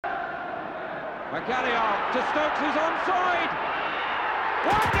Magalhaes to Stokes, who's onside.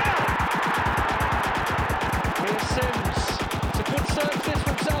 1-0. Here's Sims. It's a good serve this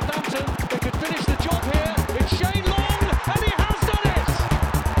from Southampton. They could finish the job here. It's Shane Long, and he has done it.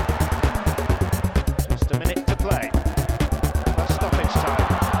 Just a minute to play. That's stoppage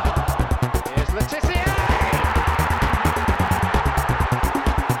time. Here's Letizia.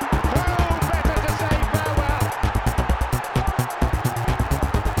 Who better to say farewell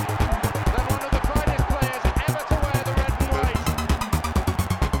than one of the finest players ever to wear the red and white.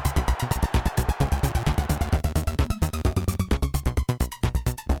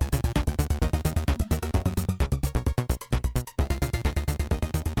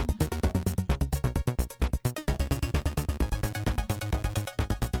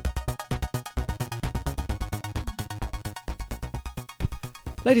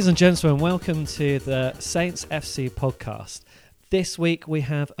 Ladies and gentlemen, welcome to the Saints FC podcast. This week we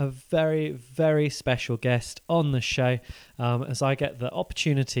have a very, very special guest on the show as I get the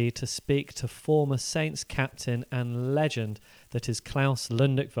opportunity to speak to former Saints captain and legend that is Claus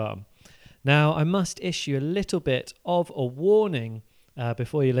Lundekvam. Now, I must issue a little bit of a warning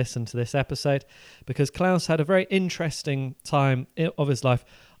before you listen to this episode, because Claus had a very interesting time of his life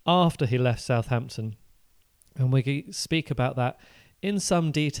after he left Southampton, and we speak about that in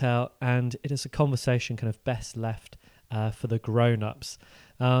some detail, and it is a conversation kind of best left for the grown-ups.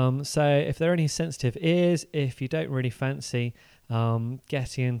 So if there are any sensitive ears, if you don't really fancy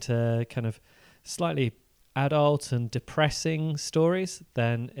getting into kind of slightly adult and depressing stories,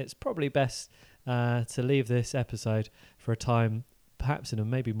 then it's probably best to leave this episode for a time, perhaps in a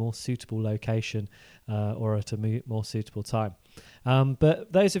maybe more suitable location or at a more suitable time.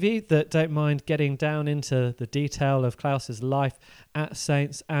 But those of you that don't mind getting down into the detail of Claus's life at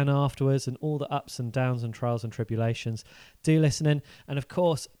Saints and afterwards, and all the ups and downs and trials and tribulations, do listen in. And of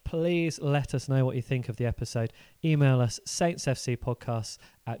course, please let us know what you think of the episode. Email us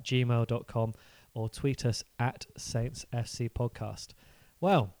saintsfcpodcasts@gmail.com or tweet us at saintsfcpodcast.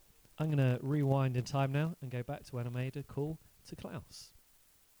 Well, I'm going to rewind in time now and go back to when I made a call to Claus.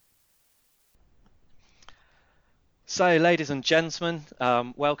 So, ladies and gentlemen,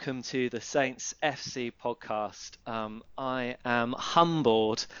 welcome to the Saints FC podcast. I am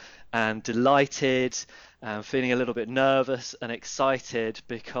humbled and delighted, feeling a little bit nervous and excited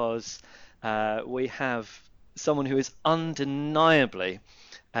because we have someone who is undeniably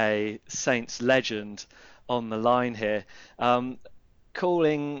a Saints legend on the line here.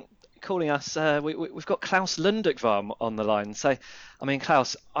 Calling us, we've got Claus Lundekvam on the line. So, I mean,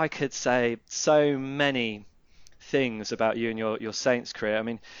 Claus, I could say so many things about you and your Saints career. I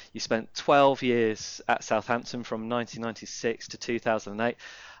mean, you spent 12 years at Southampton from 1996 to 2008.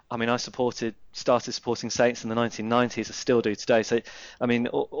 I mean, I started supporting Saints in the 1990s. I still do today. So, I mean,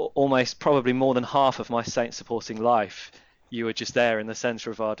 almost probably more than half of my Saints supporting life, you were just there in the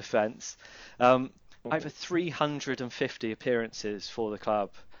centre of our defence. Over 350 appearances for the club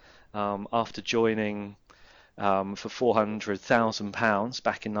after joining for £400,000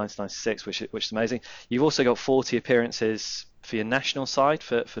 back in 1996, which is amazing. You've also got 40 appearances for your national side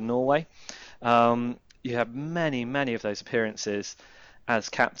for Norway. You have many of those appearances as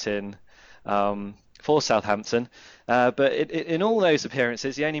captain for Southampton, but in all those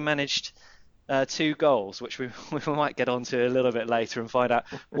appearances you only managed 2 goals, which we might get onto a little bit later and find out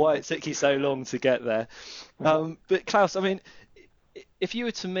why it took you so long to get there. But Claus, I mean, if you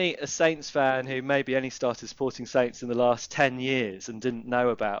were to meet a Saints fan who maybe only started supporting Saints in the last 10 years and didn't know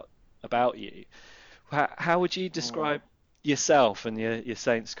about you, how would you describe yourself and your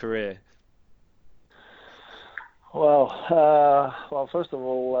Saints career? Well, first of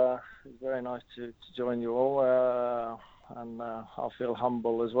all, it's very nice to join you all, and I feel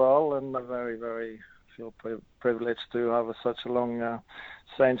humble as well, and I very feel privileged to have such a long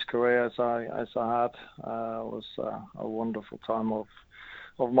Saints career as I had. It was a wonderful time of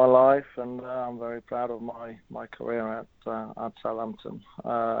my life, and I'm very proud of my career at Southampton.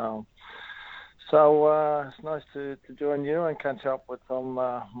 So it's nice to join you and catch up with some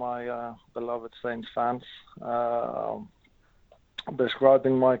my beloved Saints fans.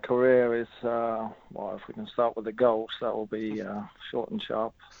 Describing my career is, if we can start with the goals, that will be short and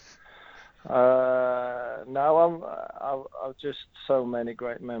sharp. I've just so many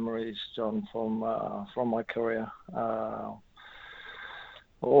great memories, John, from my career.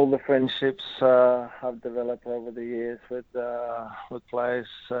 All the friendships I've developed over the years with players.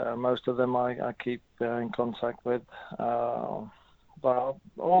 Most of them I keep in contact with. But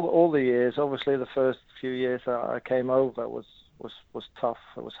all the years, obviously, the first few years I came over was tough.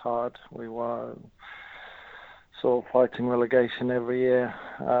 It was hard. We were sort of fighting relegation every year.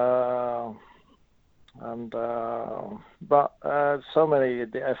 And but so many,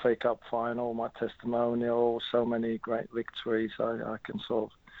 the FA Cup final, my testimonial, so many great victories I can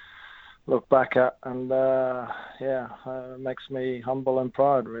sort of look back at, and makes me humble and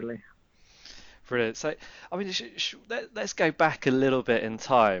proud, really. Brilliant. So, I mean, let's go back a little bit in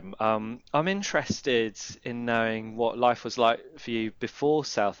time. I'm interested in knowing what life was like for you before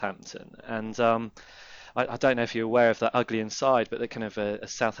Southampton, and I don't know if you're aware of that Ugly Inside, but they're kind of a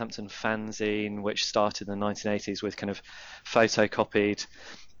Southampton fanzine which started in the 1980s with kind of photocopied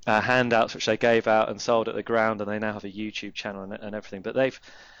handouts which they gave out and sold at the ground, and they now have a YouTube channel and everything. But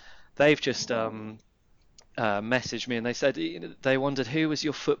they've just messaged me, and they said they wondered who was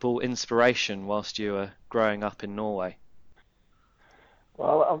your football inspiration whilst you were growing up in Norway.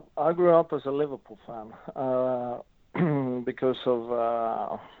 Well, I grew up as a Liverpool fan because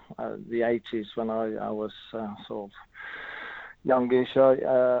of the 80s when I was sort of youngish.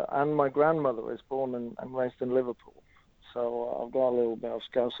 And my grandmother was born and raised in Liverpool, so I've got a little bit of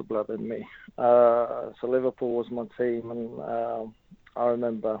Scouser blood in me. So Liverpool was my team, and I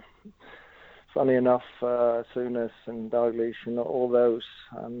remember, funny enough, Souness and Dalglish and all those,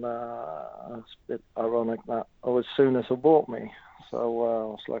 and it's a bit ironic that it was Souness who bought me,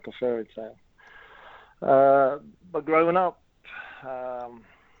 so it's like a fairy tale. But growing up,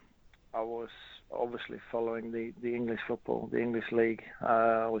 I was obviously following the English football, the English league.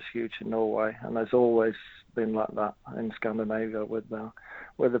 Was huge in Norway, and there's always been like that in Scandinavia with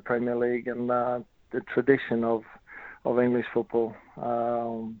the Premier League and the tradition of English football.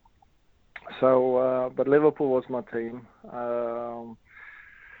 But Liverpool was my team.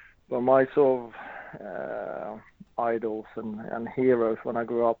 But my sort of idols and heroes when I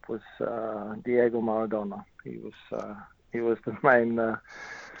grew up was Diego Maradona. He was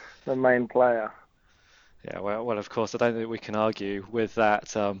the main player. Yeah, well, of course, I don't think we can argue with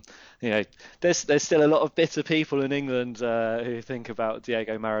that. There's still a lot of bitter people in England who think about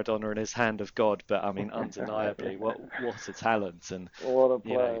Diego Maradona and his hand of God, but I mean, undeniably, what a talent, and what a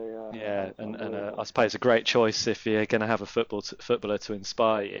player! And I suppose a great choice if you're going to have a footballer to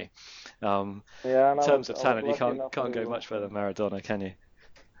inspire you. In terms of talent, you can't go much further than Maradona, can you?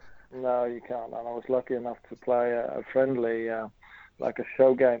 No, you can't. And I was lucky enough to play a friendly, like a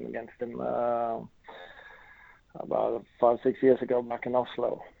show game against him. About 5-6 years ago back in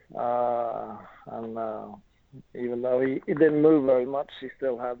Oslo, and even though he didn't move very much, he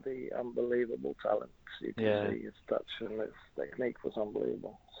still had the unbelievable talent. You can see his touch and his technique was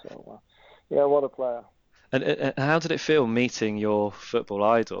unbelievable. So what a player. And how did it feel meeting your football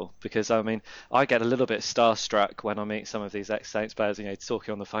idol? Because I mean, I get a little bit starstruck when I meet some of these ex-Saints players.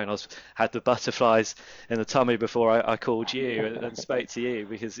 Talking on the phone, had the butterflies in the tummy before I called you and spoke to you,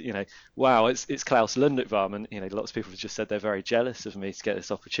 because wow, it's Klaus Lundekvam, and lots of people have just said they're very jealous of me to get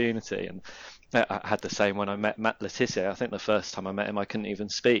this opportunity. And I had the same when I met Matt Le Tissier. I think the first time I met him, I couldn't even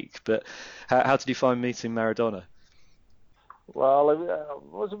speak. But how did you find meeting Maradona? Well, I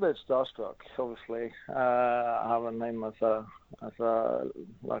was a bit starstruck, obviously, having him as a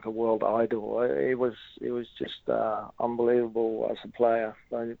world idol. It was just unbelievable as a player.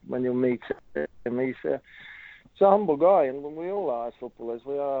 When you meet him, he's a humble guy, and we all are as footballers.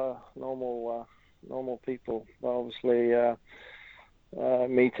 We are normal people. But obviously,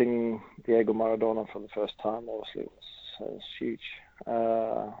 meeting Diego Maradona for the first time, obviously, was huge.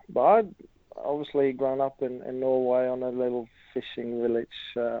 But I'd obviously grown up in Norway on a little fishing village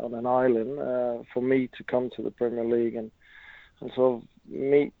on an island. For me to come to the Premier League and sort of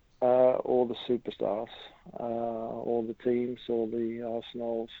meet all the superstars, all the teams, all the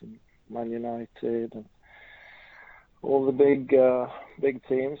Arsenals and Man United and all the big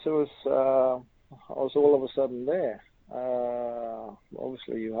teams, I was all of a sudden there.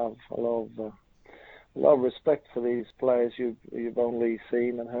 Obviously, you have a lot of respect for these players you've only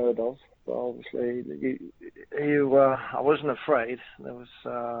seen and heard of. But obviously, I wasn't afraid. I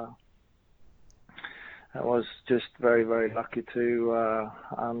was just very, very lucky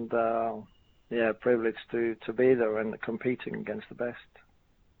privileged to be there and competing against the best.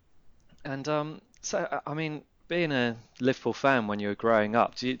 And so, I mean, being a Liverpool fan when you were growing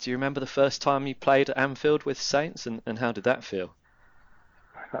up, do you remember the first time you played at Anfield with Saints, and how did that feel?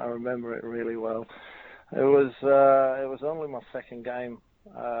 I remember it really well. It was only my second game.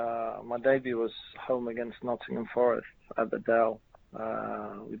 My debut was home against Nottingham Forest at the Dell.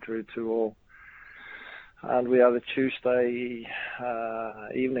 We drew 2-2, and we had a Tuesday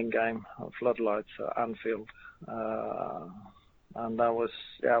evening game of floodlights at Anfield, and that was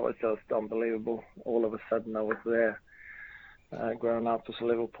just unbelievable. All of a sudden, I was there, growing up as a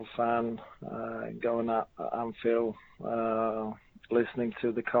Liverpool fan, going at Anfield, listening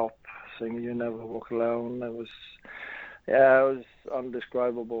to the Kop singing "You Never Walk Alone." It was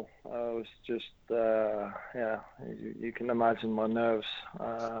undescribable. It was just, you can imagine my nerves.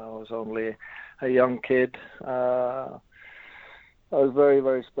 I was only a young kid. It was very,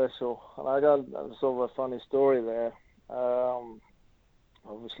 very special. And I got sort of a funny story there.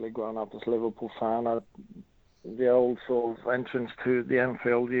 Obviously, growing up as a Liverpool fan, the old sort of entrance to the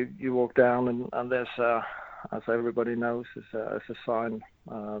Anfield, you walk down and there's, as everybody knows, it's a sign,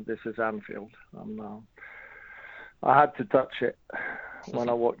 this is Anfield. And I had to touch it when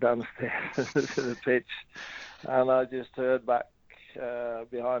I walked down the stairs to the pitch, and I just heard back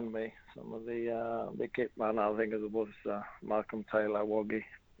behind me some of the kit man. I think it was Malcolm Taylor, Woggy,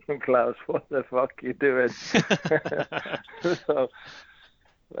 Klaus. What the fuck you doing? So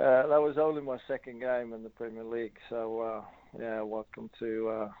that was only my second game in the Premier League. So welcome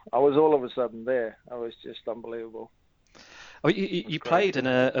to. I was all of a sudden there. I was just unbelievable. Oh, you played in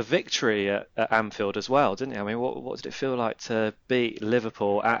a victory at Anfield as well, didn't you? I mean, what did it feel like to beat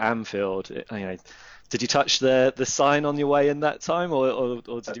Liverpool at Anfield? Did you touch the sign on your way in that time, or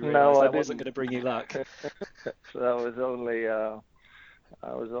did you realise that wasn't going to bring you luck? That was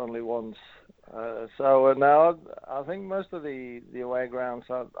only once. So now I think most of the away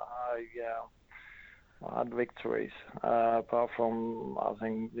grounds I had victories, apart from I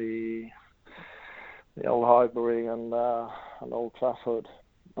think the Old Highbury and Old Trafford.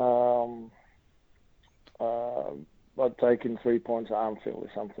 But taking 3 points at Anfield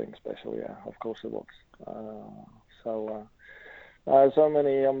is something special, yeah, of course it was. So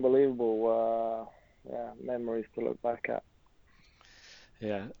many unbelievable memories to look back at.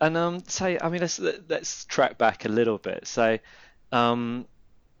 Yeah, and let's track back a little bit. So,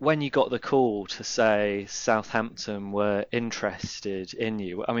 when you got the call to say Southampton were interested in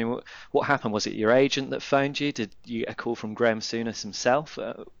you, I mean, what happened? Was it your agent that phoned you? Did you get a call from Graham Souness himself?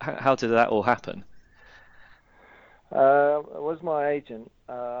 How did that all happen? It was my agent.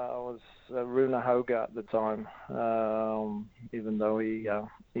 It was Rune Hauge at the time, even though he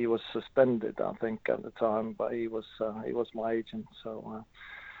was suspended, I think, at the time, but he was my agent. So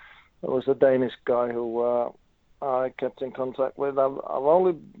it was a Danish guy who I kept in contact with. I've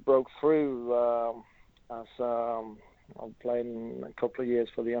only broke through as I've played a couple of years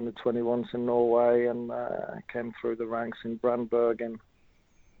for the under-21s in Norway and came through the ranks in Brandbergen.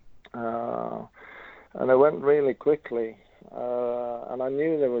 And it went really quickly. And I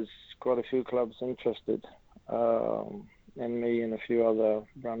knew there was quite a few clubs interested in me and a few other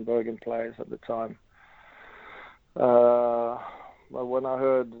Brandbergen players at the time. But when I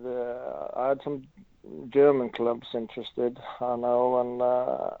heard, I had some German clubs interested, I know,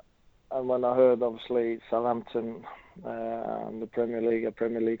 and when I heard obviously Southampton and the Premier League, a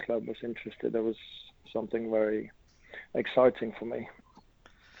Premier League club was interested, there was something very exciting for me.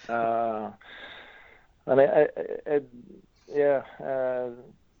 And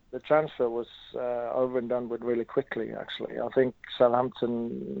the transfer was over and done with really quickly, actually. I think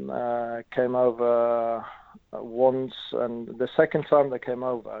Southampton came over once, and the second time they came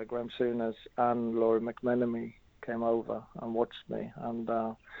over, Graham Souness and Laurie McMenemy came over and watched me, and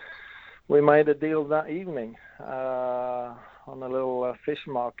we made a deal that evening on a little fish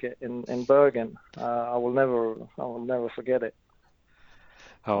market in Bergen. I will never forget it.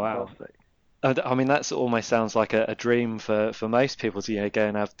 Oh wow! Fantastic. I mean, that almost sounds like a dream for most people to go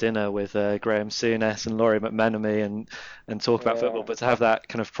and have dinner with Graham Souness and Laurie McMenemy and talk about football, but to have that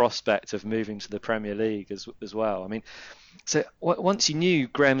kind of prospect of moving to the Premier League as well. I mean, so once you knew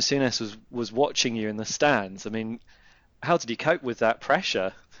Graham Souness was watching you in the stands, I mean, how did you cope with that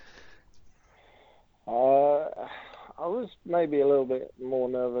pressure? I was maybe a little bit more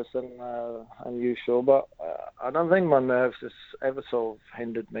nervous than usual, but I don't think my nerves has ever sort of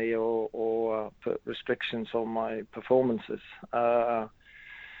hindered me or put restrictions on my performances. The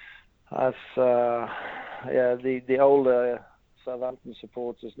older Southampton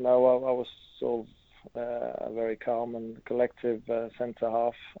supporters know I was sort of a very calm and collective centre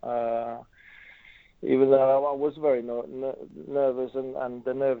half. Even though I was very nervous, and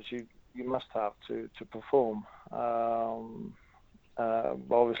the nerves you must have to perform.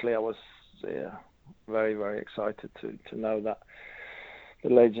 Obviously, I was very, very excited to know that the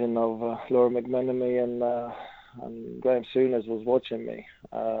legend of Laurie McMenemy and Graham Souness was watching me.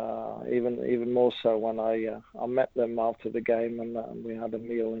 Even more so when I met them after the game and we had a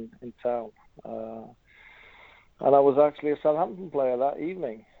meal in town. And I was actually a Southampton player that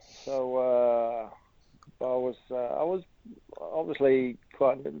evening, so I was obviously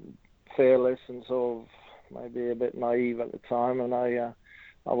quite fearless and sort of maybe a bit naive at the time, and I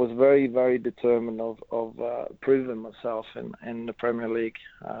I was very, very determined of proving myself in the Premier League,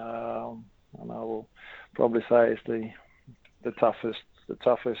 and I will probably say it's the toughest,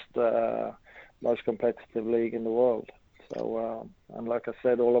 most competitive league in the world. So, and like I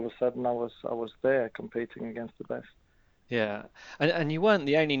said, all of a sudden I was there competing against the best. Yeah, and you weren't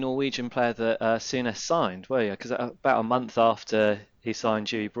the only Norwegian player that Souness signed, were you? Because about a month after he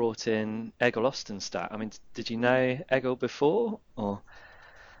signed you, he brought in Egil Ostenstad. I mean, did you know Egil before, or?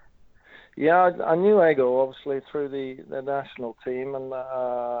 Yeah, I knew Egil obviously through the national team, and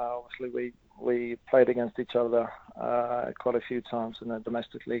obviously we played against each other quite a few times in the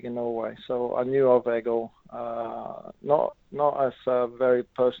domestic league in Norway. So I knew of Egil, not as a very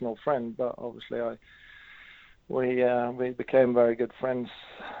personal friend, but obviously we became very good friends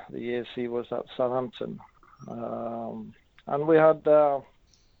the years he was at Southampton, and we actually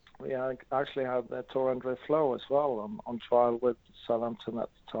had Tor André Flo as well on trial with Southampton at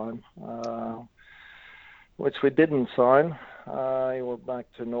the time, which we didn't sign. He went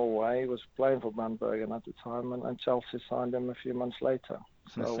back to Norway. He was playing for Bandbergen at the time, and Chelsea signed him a few months later.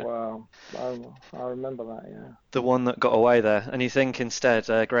 So I remember that, yeah. The one that got away there. And you think instead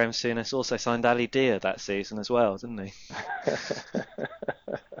Graham Souness also signed Ali Dia that season as well, didn't he?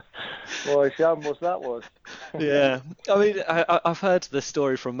 Well, a shambles that was. Yeah, I mean, I've heard the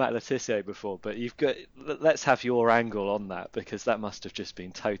story from Matt Le Tissier before, but let's have your angle on that, because that must have just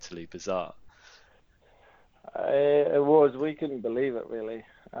been totally bizarre. It was. We couldn't believe it, really.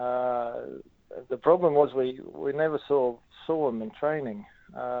 The problem was we never saw him in training.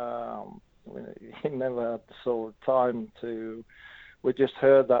 He never had the time to. We just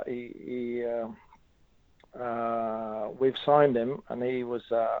heard that we've signed him, and he was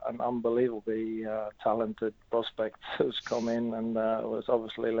an unbelievably talented prospect who's come in, and was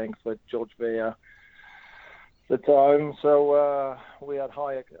obviously linked with George Weah the time, so we had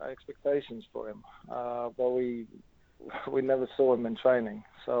high expectations for him, but we never saw him in training.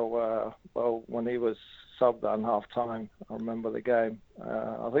 So when he was subbed on half time, I remember the game.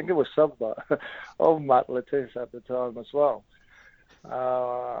 I think it was subbed of Matt Le Tissier at the time as well.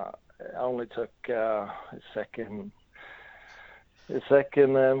 It only took his second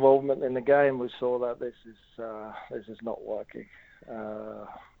involvement in the game. We saw that this is not working.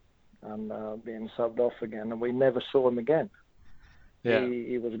 And being subbed off again, and we never saw him again. Yeah.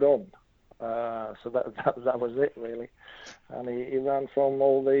 He was gone. So that was it, really. And he ran from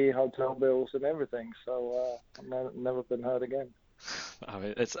all the hotel bills and everything. So never been heard again. I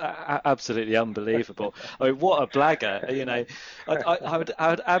mean, it's absolutely unbelievable. I mean, what a blagger! You know, I would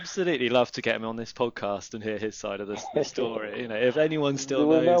absolutely love to get him on this podcast and hear his side of the story. You know, if anyone still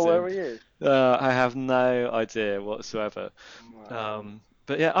knows know where him, he is? I have no idea whatsoever. Wow.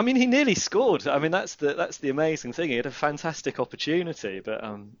 But yeah, I mean, he nearly scored. I mean, that's the amazing thing. He had a fantastic opportunity, but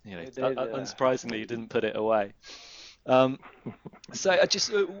you know, unsurprisingly, he didn't put it away. So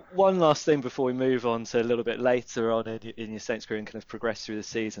just one last thing before we move on to a little bit later on in your Saints career and kind of progress through the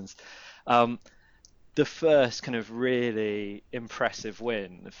seasons. The first kind of really impressive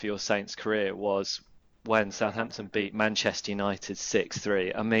win for your Saints career was when Southampton beat Manchester United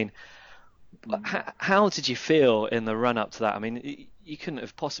 6-3. I mean, how did you feel in the run up to that? I mean, you couldn't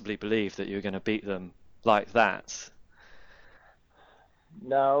have possibly believed that you were going to beat them like that.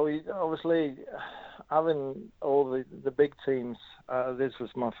 No, obviously, having all the big teams, this was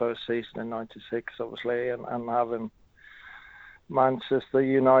my first season in '96, obviously, and having Manchester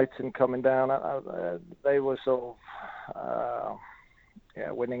United coming down, they were sort of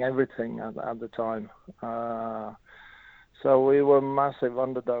winning everything at the time. So we were massive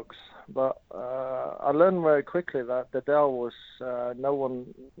underdogs. But I learned very quickly that the Dell was no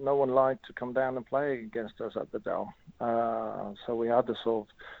one liked to come down and play against us at the Dell. So we had the sort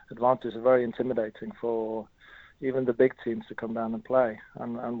of advantage, very intimidating for even the big teams to come down and play.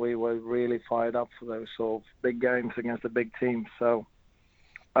 And we were really fired up for those sort of big games against the big teams. So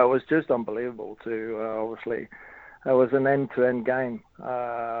it was just unbelievable to obviously. It was an end-to-end game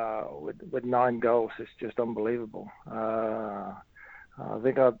with 9 goals. It's just unbelievable. I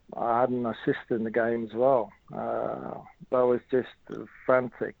think I had an assist in the game as well. But I was just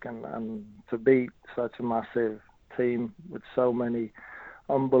frantic, and to beat such a massive team with so many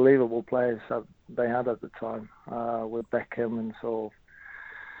unbelievable players that they had at the time, with Beckham and sort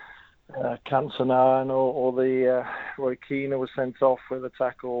of Cantona and all the Roy Keane was sent off with a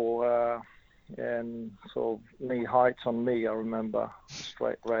tackle and sort of knee height on me, I remember,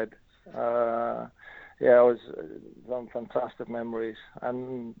 straight red. It was some fantastic memories.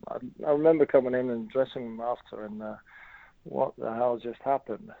 And I remember coming in and dressing room after, and what the hell just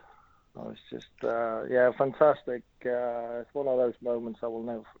happened? was just fantastic. It's one of those moments I will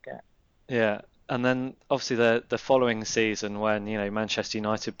never forget. Yeah, and then obviously the following season when Manchester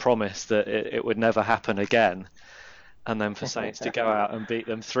United promised that it would never happen again, and then for Saints to go out and beat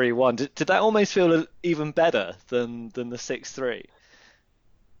them 3-1, did that almost feel even better than the 6-3?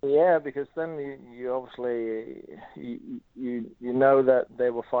 Yeah, because then you obviously you know that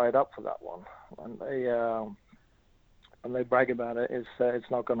they were fired up for that one, and they brag about it. It's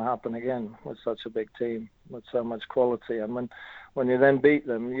not going to happen again with such a big team with so much quality. And when you then beat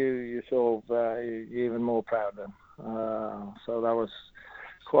them, you sort of you're even more proud then. So that was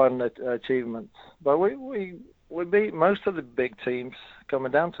quite an achievement. But we beat most of the big teams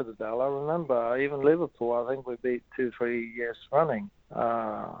coming down to the Dell. I remember even Liverpool. I think we beat 2-3 years running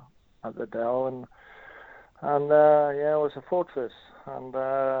at the Dell, and it was a fortress, and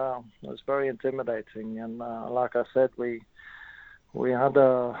it was very intimidating. And like I said, we had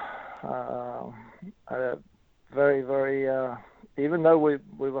a very, very even though we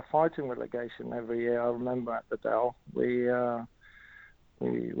were fighting relegation every year. I remember at the Dell, we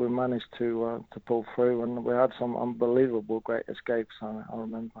managed to pull through, and we had some unbelievable great escapes. I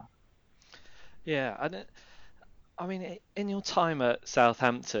remember. Yeah, and I mean, in your time at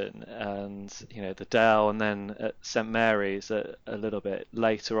Southampton and the Dell, and then at St Mary's a little bit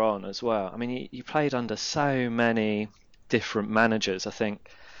later on as well. I mean, you played under so many different managers. I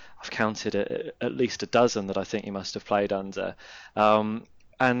think I've counted at least a dozen that I think you must have played under,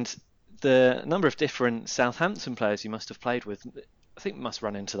 and the number of different Southampton players you must have played with, I think must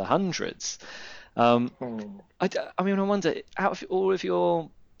run into the hundreds. I mean, I wonder, out of all of your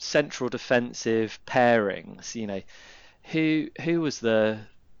central defensive pairings, who was the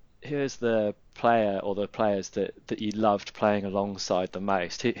player or the players that you loved playing alongside the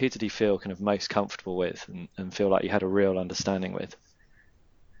most? Who did you feel kind of most comfortable with and feel like you had a real understanding with?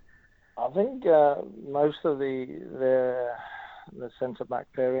 I think most of the centre back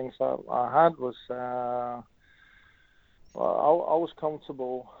pairings I had was I was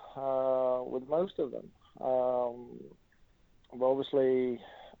comfortable with most of them. Obviously,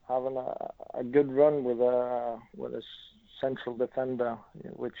 having a good run with a central defender,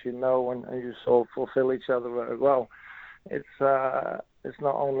 which and you sort of fulfill each other very well. It's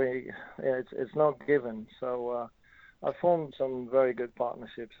not only it's not given. So I formed some very good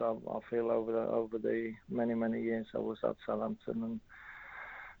partnerships. I feel over the many years I was at Southampton, and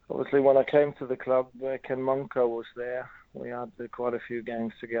obviously when I came to the club, Ken Munko was there. We had quite a few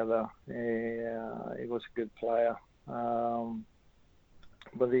games together. He was a good player.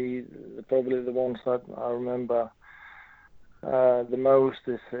 But probably the ones that I remember the most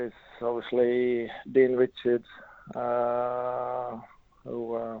is obviously Dean Richards, who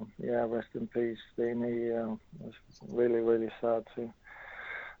rest in peace. Dean, he was really sad too.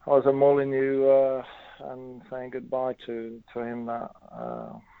 I was at Molineux and saying goodbye to him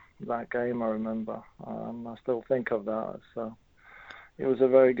that game. I remember, I still think of that. So he was a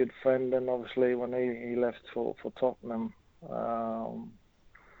very good friend, and obviously when he left for Tottenham.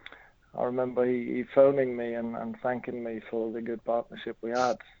 I remember he phoning me and thanking me for the good partnership we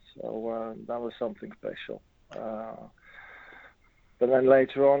had. So that was something special. But then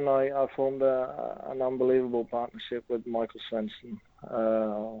later on, I formed an unbelievable partnership with Michael Svensson,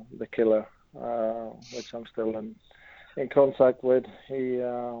 the killer, which I'm still in contact with.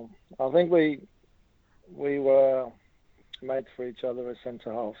 I think we were made for each other as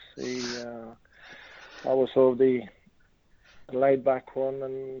centre halves. I was sort of the laid back one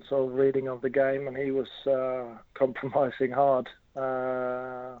and sort of reading of the game, and he was compromising hard,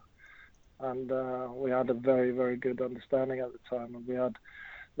 and we had a very, very good understanding at the time. And we had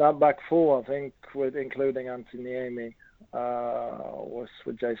that back four, I think, with including Anthony Amy, was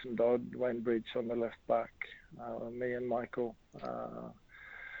with Jason Dodd, Wayne Bridge on the left back, me and Michael. Our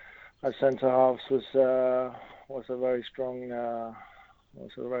centre halves was a very strong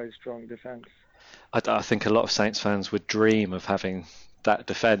defence. I think a lot of Saints fans would dream of having that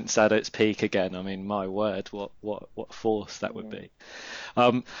defence at its peak again. I mean, my word, what force that would be.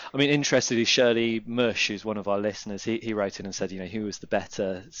 I mean, interestingly, Shirley Mush, who's one of our listeners, he wrote in and said, who was the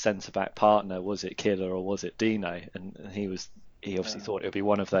better centre-back partner? Was it Killer or was it Dino? And he obviously thought it would be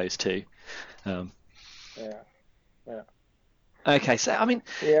one of those two. Okay, so I mean,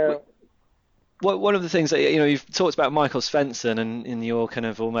 one of the things that you've talked about Michael Svensson and in your kind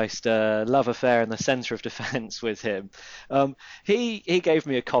of almost love affair in the centre of defence with him. He gave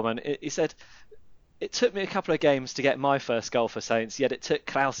me a comment. He said, "It took me a couple of games to get my first goal for Saints, yet it took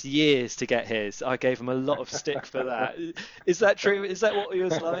Klaus years to get his. I gave him a lot of stick for that." Is that true? Is that what he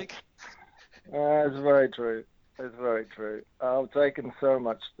was like? It's very true. It's very true. I've taken so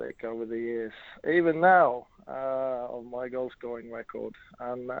much stick over the years, even now, on my goal scoring record,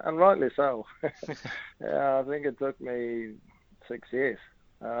 and rightly so. Yeah, I think it took me 6 years.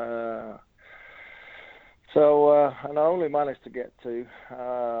 And I only managed to get two,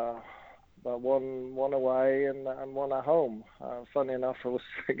 but one away and one at home. Funny enough, I was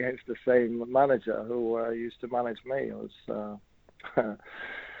against the same manager who used to manage me. It was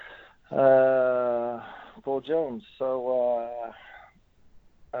Paul Jones. So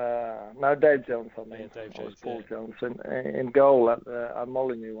no, Dave Jones. I mean, Dave I was Jones, Paul Jones in goal at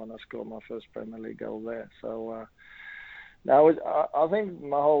Molineux when I scored my first Premier League goal there. So now I think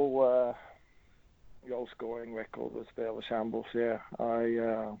my whole goal scoring record was a bit of a shambles. Yeah, but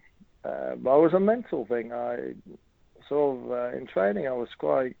it was a mental thing. I sort of in training I was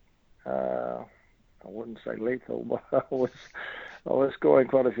quite I wouldn't say lethal, but I was scoring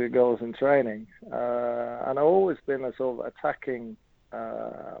quite a few goals in training, and I've always been a sort of attacking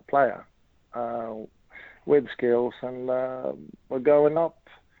player with skills, and we're going up,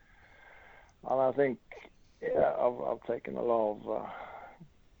 and I think I've taken a lot of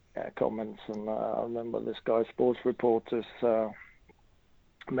comments, and I remember this guy, Sports Reporters,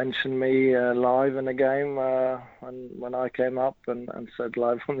 mentioned me live in a game when I came up and said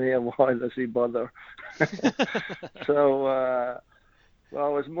live on the air, why does he bother? So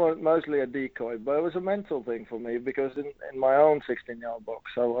well, it was mostly a decoy, but it was a mental thing for me, because in my own 16-yard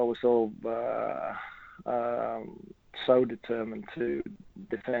box, I was all so determined to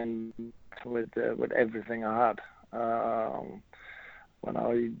defend with everything I had. When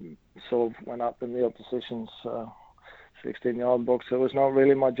I sort of went up in the opposition's 16-yard box, it was not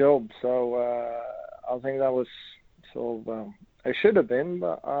really my job. So I think that was sort of it should have been,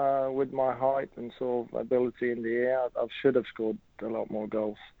 but with my height and sort of ability in the air, I should have scored a lot more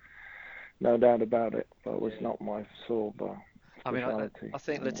goals, no doubt about it. But it was not my sort of I mean, I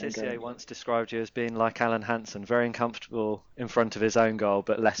think Le Tissier once described you as being like Alan Hansen, very uncomfortable in front of his own goal,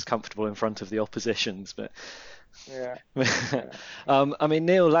 but less comfortable in front of the opposition's. But yeah. I mean,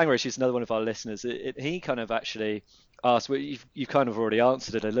 Neil Langridge is another one of our listeners. He kind of actually asked, well, you've kind of already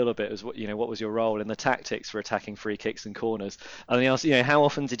answered it a little bit, as what was your role in the tactics for attacking free kicks and corners? And he asked, how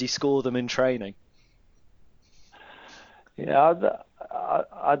often did you score them in training? Yeah,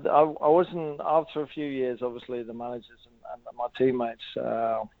 I wasn't, after a few years, obviously the managers and my teammates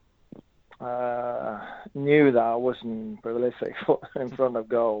knew that I wasn't prolific in front of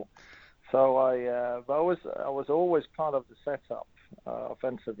goal. So but I was always part of the setup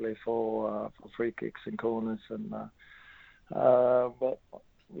offensively for free kicks and corners, and but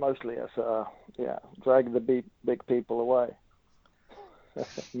mostly as drag the big people away,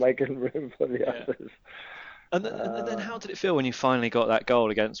 making room for the others. And then how did it feel when you finally got that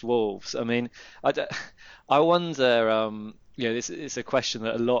goal against Wolves? I mean, I wonder. This is a question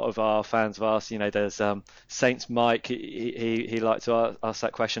that a lot of our fans have asked. There's Saints Mike. He liked to ask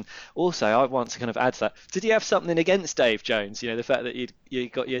that question. Also, I want to kind of add to that. Did you have something against Dave Jones? The fact that you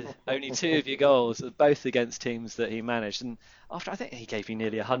got only two of your goals, both against teams that he managed, and after I think he gave you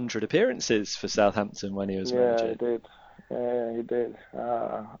nearly 100 appearances for Southampton when he was manager. Yeah, he did. Yeah, he did.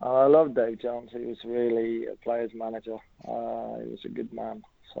 I love Dave Jones. He was really a player's manager. He was a good man.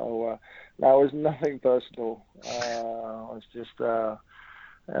 So that was nothing personal. It was just a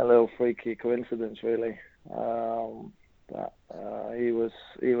little freaky coincidence, really. That he was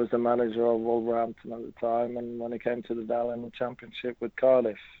the manager of Wolverhampton at the time, and when he came to the Dell Championship with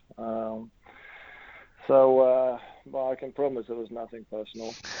Cardiff. But I can promise it was nothing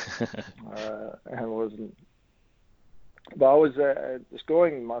personal. It wasn't. But I was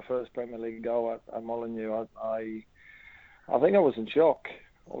scoring my first Premier League goal at Molineux. I think I was in shock.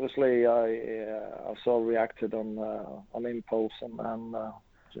 Obviously, I sort of reacted on impulse and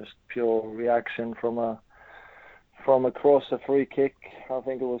just pure reaction from across a free kick. I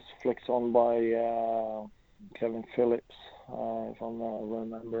think it was flicked on by Kevin Phillips, if I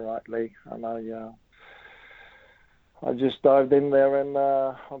remember rightly, and I just dived in there and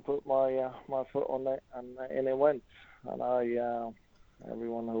I put my foot on it, and in it went. And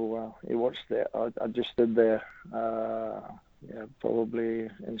everyone who watched it, I just stood there, probably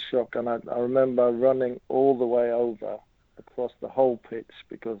in shock. And I remember running all the way over across the whole pitch,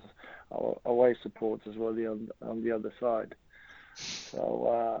 because our away supporters were on the other side.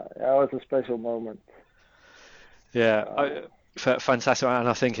 So that was a special moment. Yeah, Fantastic, and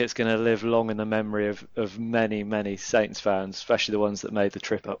I think it's going to live long in the memory of many, many Saints fans, especially the ones that made the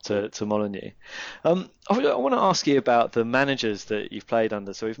trip up to Molineux. I want to ask you about the managers that you've played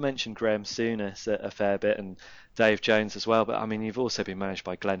under. So we've mentioned Graham Souness a fair bit and Dave Jones as well, but I mean, you've also been managed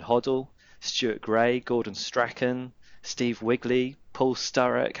by Glenn Hoddle, Stuart Gray, Gordon Strachan, Steve Wigley, Paul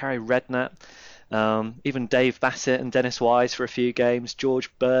Sturrock, Harry Redknapp, even Dave Bassett and Dennis Wise for a few games,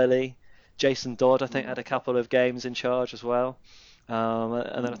 George Burley. Jason Dodd, I think, had a couple of games in charge as well.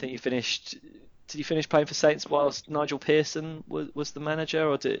 And then I think did you finish playing for Saints whilst Nigel Pearson was the manager,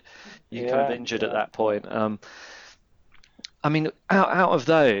 or did you kind of injured at that point? I mean, out of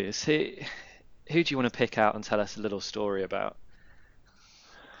those, who do you want to pick out and tell us a little story about?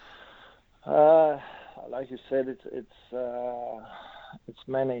 Like you said, it's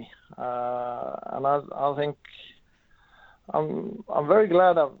many, and I think. I'm very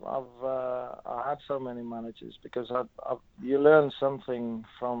glad I had so many managers, because you learn something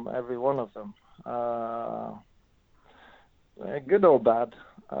from every one of them, good or bad,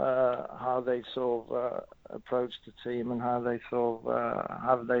 how they sort of approach the team and how they sort of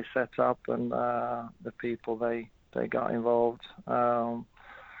how they set up and the people they got involved.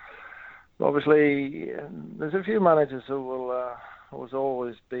 Obviously, there's a few managers who will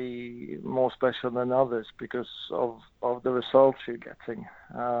always be more special than others because of the results you're getting.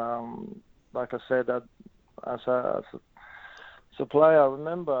 Like I said, as a player, I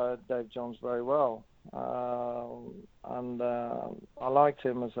remember Dave Jones very well, and I liked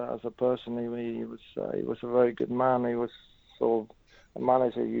him as a person. He was a very good man. He was sort of a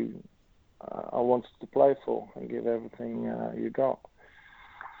manager I wanted to play for and give everything you got.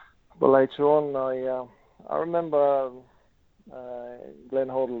 But later on, I remember Glenn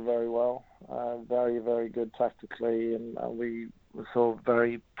Hoddle very well, very, very good tactically, and we were sort of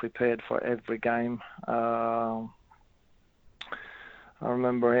very prepared for every game. I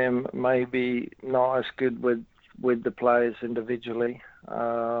remember him maybe not as good with the players individually.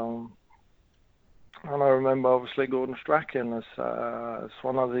 And I remember obviously Gordon Strachan as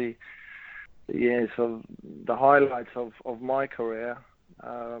one of the years of the highlights of my career,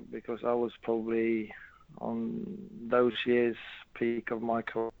 because I was probably on those years peak of my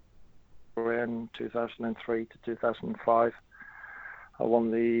career in 2003 to 2005. I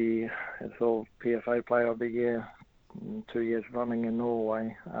won the sort of PFA Player of the Year 2 years running in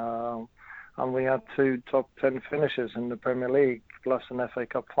Norway, and we had 2 top 10 finishes in the Premier League plus an FA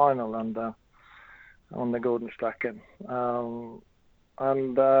Cup final under on the Gordon Strachan. But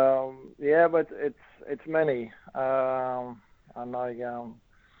it's many, and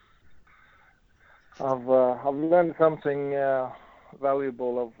I've learned something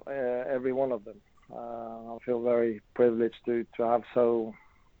valuable of every one of them. I feel very privileged to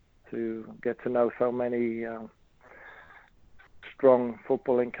get to know so many strong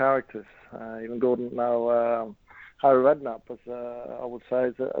footballing characters. Even Gordon now, Harry Redknapp, I would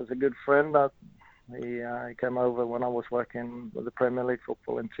say, as a good friend. He came over when I was working with the Premier League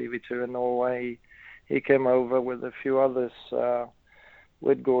football in TV2 in Norway. He came over with a few others.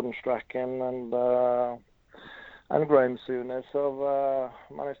 With Gordon Strachan and Graham Souness, so I've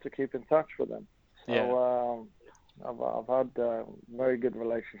managed to keep in touch with them. So I've had very good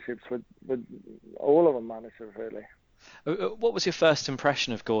relationships with all of the managers, really. What was your first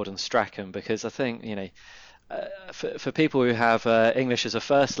impression of Gordon Strachan? Because I think, for people who have English as a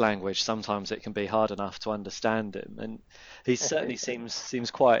first language, sometimes it can be hard enough to understand him, and he certainly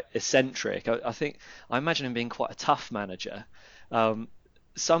seems quite eccentric. I imagine him being quite a tough manager.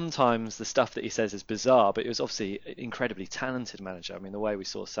 Sometimes the stuff that he says is bizarre, but he was obviously an incredibly talented manager. I mean, the way we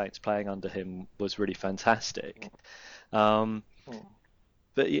saw Saints playing under him was really fantastic. But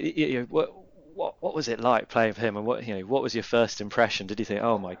what was it like playing for him, and what was your first impression? Did you think,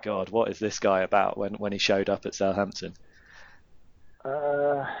 oh my God, what is this guy about when he showed up at Southampton?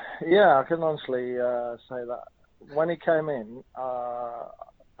 I can honestly say that when he came in,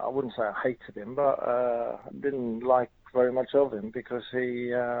 I wouldn't say I hated him, but I didn't like very much of him because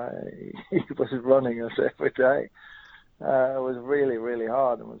he was running us every day. It was really, really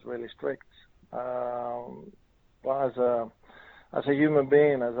hard and was really strict. But as a human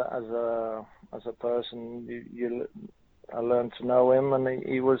being, as a person, I learned to know him, and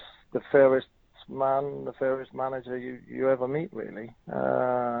he was the fairest man, the fairest manager you ever meet, really.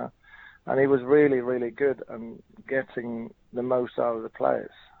 And he was really, really good and getting the most out of the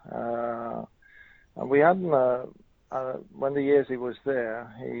players. And we had when the years he was there,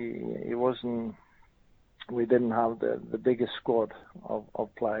 he wasn't. We didn't have the biggest squad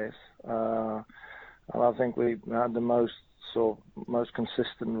of players, and I think we had the most sort of most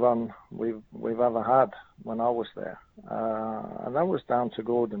consistent run we've ever had when I was there, and that was down to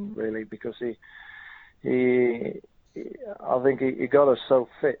Gordon really, because he I think he got us so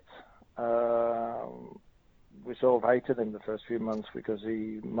fit. We sort of hated him the first few months because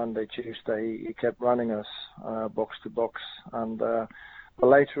Monday, Tuesday, he kept running us box to box, and but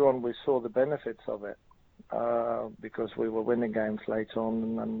later on we saw the benefits of it because we were winning games later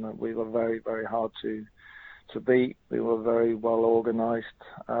on, and we were very, very hard to beat. We were very well organised,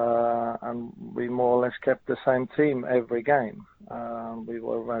 and we more or less kept the same team every game. We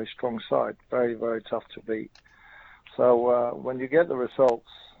were a very strong side, very, very tough to beat. So when you get the results,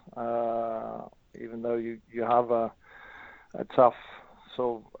 even though you have a tough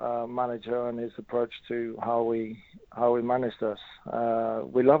sort of manager and his approach to how he managed us,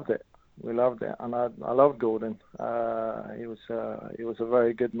 we loved it. We loved it, and I loved Gordon. He was a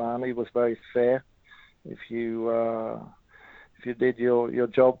very good man. He was very fair. If you did your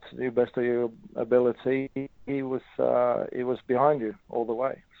job to the best of your ability, he was behind you all the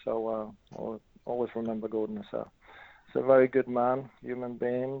way. So I'll always remember Gordon as a very good man, human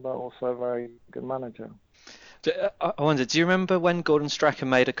being, but also a very good manager. I wonder, do you remember when Gordon Strachan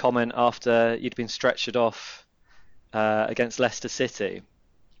made a comment after you'd been stretchered off against Leicester City,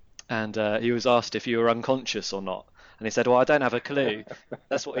 and he was asked if you were unconscious or not, and he said, "Well, I don't have a clue.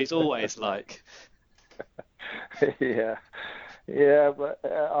 That's what he's always like." Yeah, but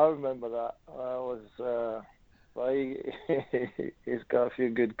I remember that. He's got a few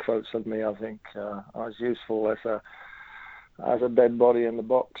good quotes on me. I think I was useful as a dead body in the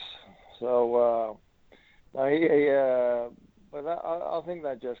box. So, but I think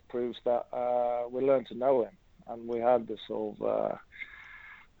that just proves that we learned to know him, and we had this sort of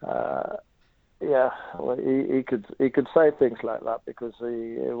he could say things like that because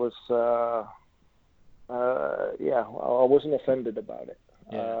it was. I wasn't offended about it,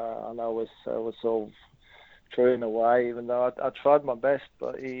 and I was sort of throwing away, even though I tried my best,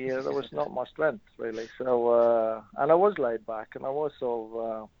 but that was not my strength really. So, and I was laid back, and I was sort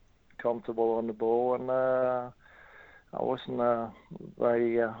of comfortable on the ball, and I wasn't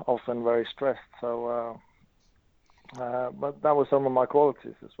very often very stressed. So, but that was some of my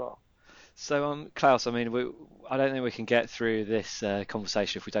qualities as well. So, Klaus, I mean, I don't think we can get through this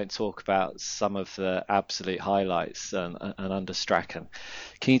conversation if we don't talk about some of the absolute highlights and under Strachan.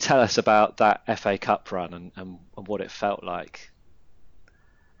 Can you tell us about that FA Cup run and what it felt like?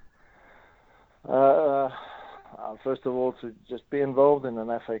 First of all, to just be involved in an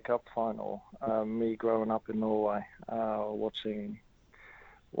FA Cup final. Me growing up in Norway, watching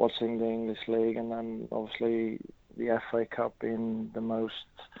the English League, and then obviously the FA Cup being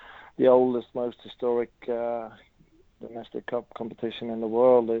the oldest, most historic domestic cup competition in the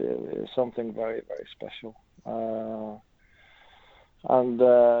world is something very, very special. And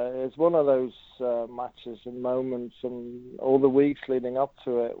it's one of those matches and moments, and all the weeks leading up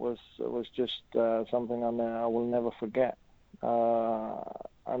to it was just something I will never forget.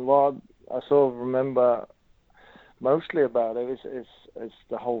 And what I sort of remember mostly about it is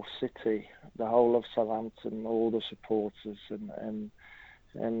the whole city, the whole of Southampton, all the supporters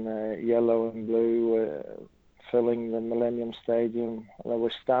and yellow and blue filling the Millennium Stadium. They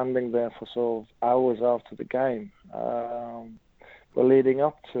were standing there for sort of hours after the game. But leading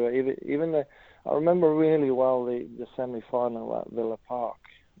up to it, I remember really well the semi-final at Villa Park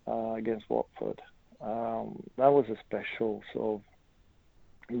against Watford. That was a special sort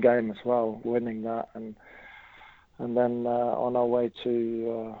of game as well, winning that, and then on our way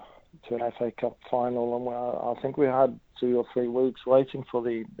to an FA Cup final, and I think we had 2 or 3 weeks waiting for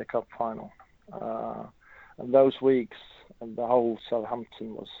the cup final. And those weeks, the whole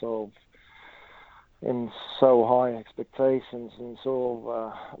Southampton was sort of in so high expectations and sort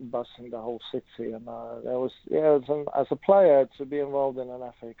of buzzing the whole city. And as a player, to be involved in an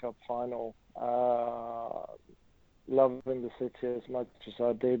FA Cup final, loving the city as much as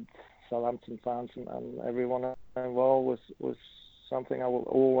I did, Southampton fans and everyone involved was something I will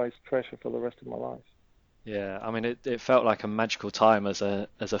always treasure for the rest of my life. Yeah, I mean, it felt like a magical time as a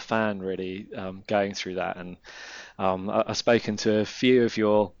fan, really, going through that. And I've spoken to a few of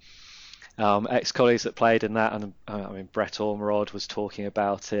your ex-colleagues that played in that, and I mean, Brett Ormerod was talking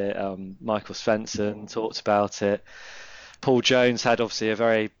about it. Michael Svensson talked about it. Paul Jones had obviously a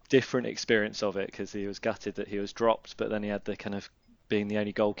very different experience of it because he was gutted that he was dropped, but then he had the kind of being the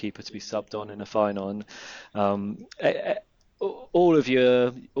only goalkeeper to be subbed on in a final. And all of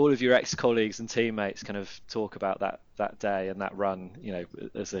your ex-colleagues and teammates kind of talk about that day and that run, you know,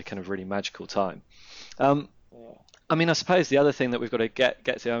 as a kind of really magical time. I mean, I suppose the other thing that we've got to get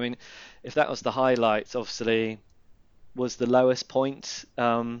to, I mean, if that was the highlights, obviously was the lowest point,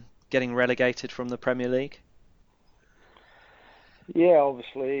 getting relegated from the Premier League? Yeah,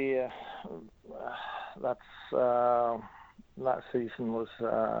 obviously, that season was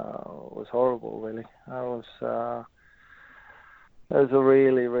horrible. Really, it was a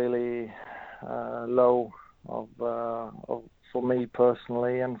really low of for me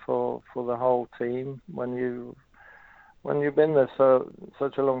personally and for the whole team. When you've been there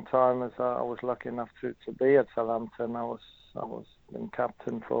such a long time, as I was lucky enough to be at Southampton, I was been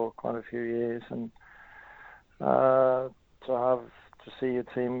captain for quite a few years, and to see your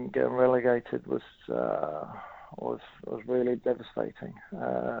team getting relegated was really devastating,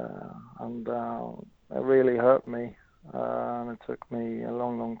 and it really hurt me, and it took me a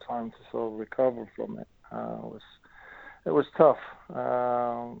long time to sort of recover from it. It was tough,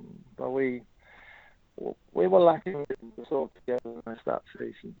 but we were lacking the sort of togetherness that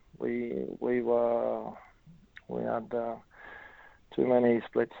season. We had too many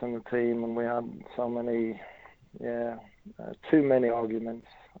splits in the team, and we had so many too many arguments,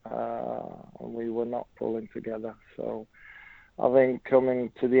 and we were not pulling together. So I think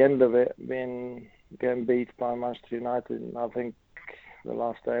coming to the end of it, getting beat by Manchester United, and I think the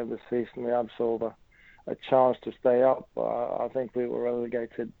last day of the season we had sort of a chance to stay up. I think we were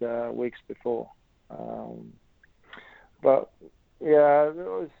relegated weeks before. But yeah, it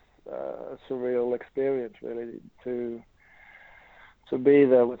was a surreal experience really to be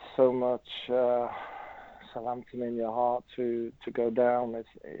there with so much Southampton in your heart to go down.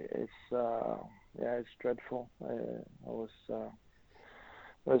 It's dreadful. It was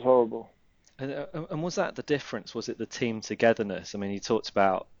horrible. And was that the difference? Was it the team togetherness? I mean, you talked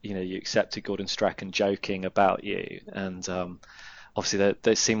about, you accepted Gordon Strachan joking about you, and obviously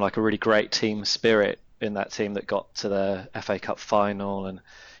there seemed like a really great team spirit in that team that got to the FA Cup final, and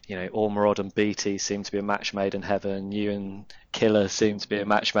Ormerod and Beattie seemed to be a match made in heaven. You and Killer seemed to be a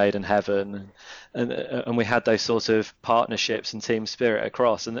match made in heaven, and we had those sort of partnerships and team spirit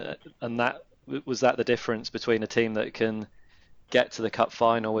across, and that was that the difference between a team that can get to the cup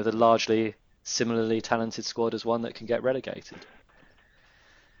final with a largely similarly talented squad as one that can get relegated?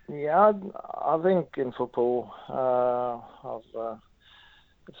 Yeah, I think in football,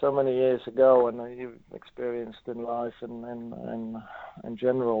 so many years ago, and you've experienced in life and in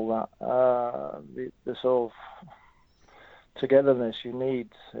general, that the sort of togetherness you need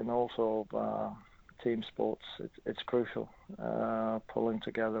in all sort of team sports, it's crucial. Pulling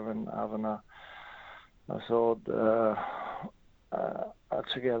together and having a sort of a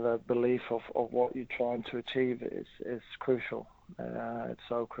together belief of what you're trying to achieve is crucial. It's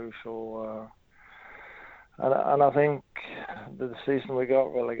so crucial. And I think the season we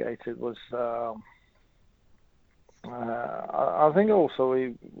got relegated was. I think also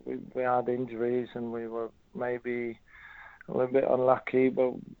we had injuries, and we were maybe a little bit unlucky,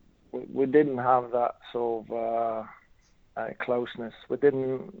 but we didn't have that sort of closeness. We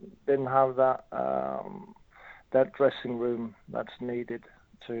didn't have that dressing room that's needed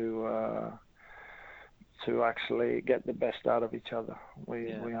to actually get the best out of each other.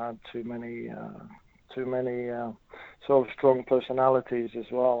 We had too many sort of strong personalities as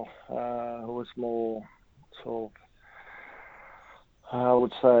well, who was more sort of, I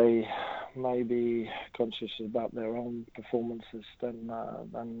would say, maybe conscious about their own performances than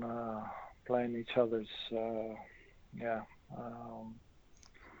playing each other's.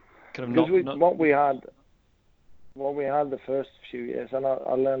 What we had the first few years, and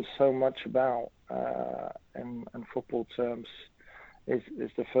I learned so much about in football terms. Is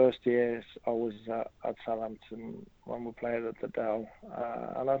the first years I was at Southampton when we played at the Dell,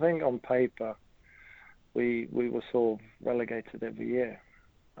 and I think on paper we were sort of relegated every year.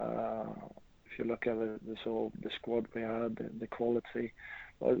 If you look at the sort of the squad we had, the quality,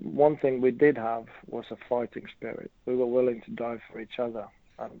 one thing we did have was a fighting spirit. We were willing to die for each other,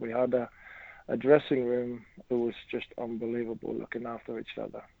 and we had a dressing room who was just unbelievable, looking after each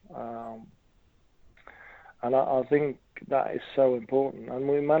other. And I think that is so important. And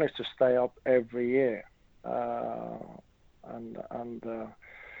we managed to stay up every year, and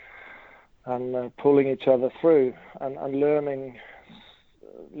pulling each other through, and learning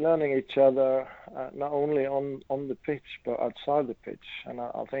each other, not only on the pitch but outside the pitch. And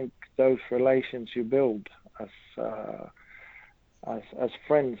I think those relations you build as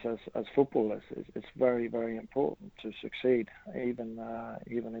friends, as footballers, it's very, very important to succeed, even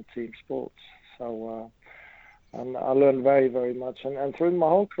in team sports. So. And I learned very, very much, and through my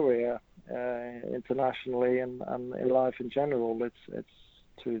whole career, internationally and in life in general, it's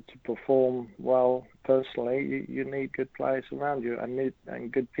to perform well personally. You need good players around you, and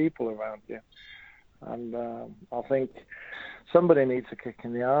good people around you. And I think somebody needs a kick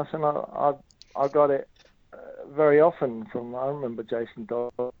in the arse, and I got it very often from. I remember Jason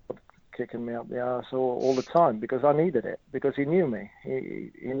Dodd kicking me up the arse all the time because I needed it, because he knew me.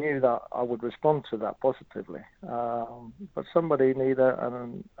 He knew that I would respond to that positively. But somebody needed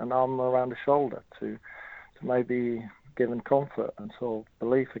an arm around the shoulder to maybe give him comfort and sort of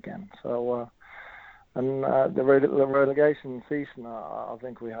belief again. So, the relegation season, I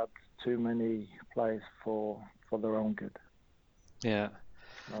think we had too many players for their own good. Yeah.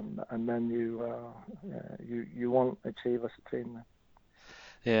 And then you won't achieve as a team then.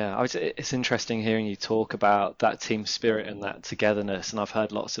 Yeah, it's interesting hearing you talk about that team spirit and that togetherness, and I've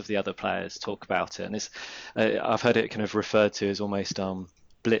heard lots of the other players talk about it, and I've heard it kind of referred to as almost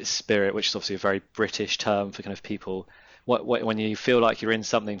blitz spirit, which is obviously a very British term for kind of people when you feel like you're in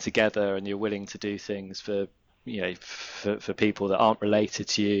something together and you're willing to do things for for people that aren't related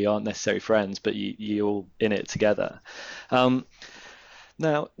to you, aren't necessarily friends, but you're all in it together. Now,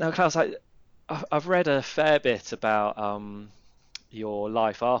 Klaus, I've read a fair bit about your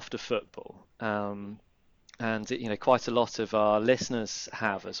life after football, and quite a lot of our listeners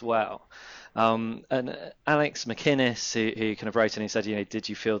have as well. And Alex McInnes, who kind of wrote in, he said, did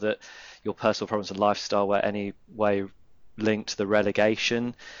you feel that your personal problems and lifestyle were any way linked to the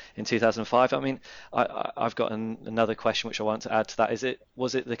relegation in 2005? I mean, I've got another question which I want to add to that.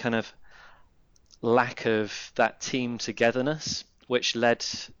 Was it the kind of lack of that team togetherness which led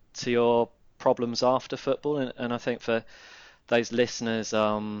to your problems after football? And I think for those listeners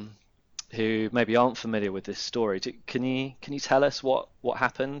who maybe aren't familiar with this story, can you tell us what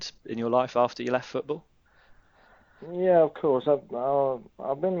happened in your life after you left football? Yeah, of course.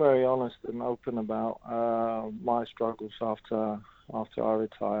 I've been very honest and open about my struggles after I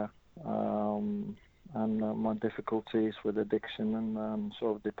retire, and my difficulties with addiction and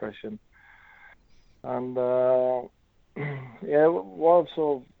sort of depression. And yeah, what I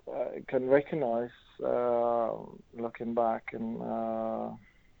sort of can recognise looking back, and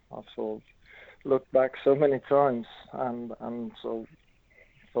I've sort of looked back so many times and sort of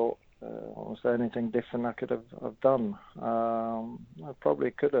thought, was there anything different I could have done? I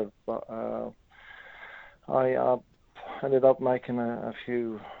probably could have, but I ended up making a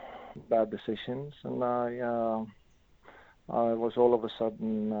few bad decisions, and I was all of a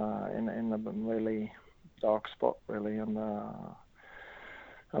sudden in a really dark spot, really, and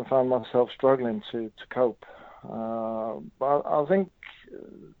I found myself struggling to cope. But I think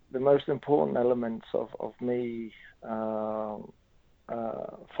the most important elements of me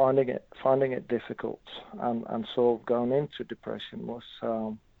finding it difficult and sort of going into depression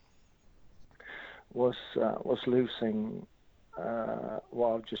was losing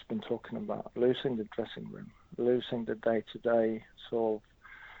what I've just been talking about, losing the dressing room, losing the day-to-day sort of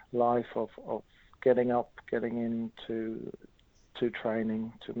life of getting up, getting into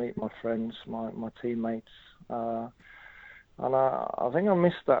training, to meet my friends, my teammates, and I think I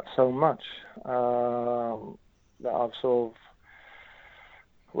missed that so much that I've sort of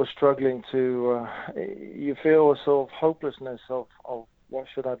was struggling to. You feel a sort of hopelessness of what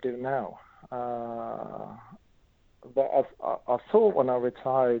should I do now. But I thought when I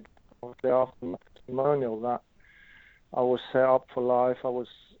retired after the testimonial that I was set up for life.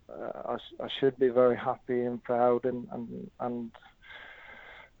 I should be very happy and proud, and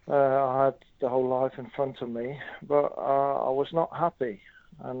I had the whole life in front of me, but I was not happy,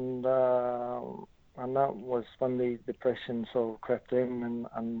 and that was when the depression sort of crept in,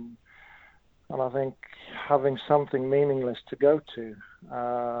 and I think having something meaningless to go to,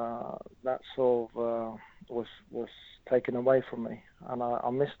 that sort of was taken away from me, and I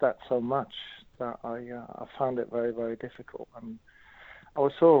missed that so much that I found it very, very difficult, and I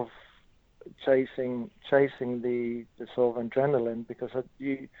was sort of chasing the sort of adrenaline, because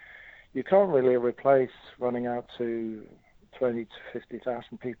you can't really replace running out to 20 to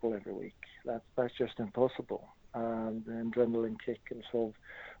 50,000 people every week. That's just impossible. The adrenaline kick and sort of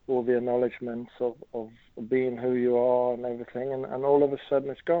all the acknowledgements of being who you are and everything, and all of a sudden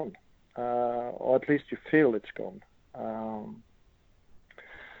it's gone, or at least you feel it's gone,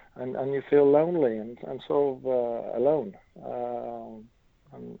 and you feel lonely and sort of alone,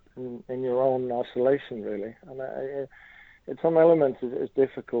 and in your own isolation, really. And it's some elements is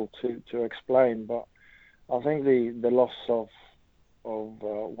difficult to explain, but I think the loss of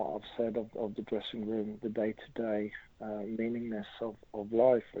what I've said of the dressing room, the day-to-day meaningless of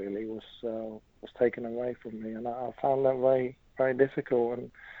life, really was taken away from me, and I found that very, very difficult.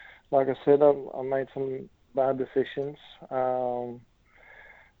 And like I said, I made some bad decisions. I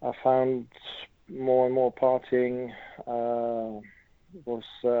found more and more partying was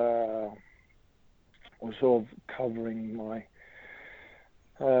was sort of covering my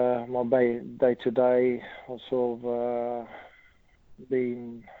day to day, was sort of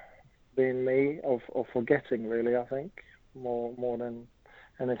being me, of forgetting really, I think, more than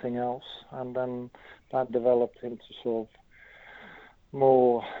anything else. And then that developed into sort of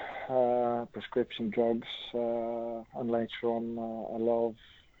more prescription drugs, and later on a lot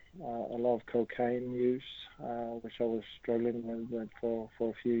of cocaine use, which I was struggling with for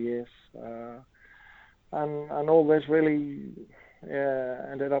a few years, and all this really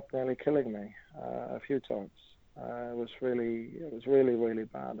ended up nearly killing me a few times. It was really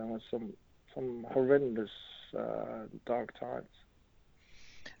bad, and was some horrendous dark times.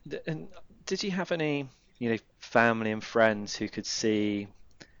 And did you have any, family and friends who could see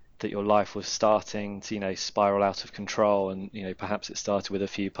that your life was starting to, spiral out of control, and perhaps it started with a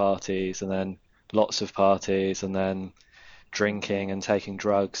few parties, and then lots of parties, and then drinking and taking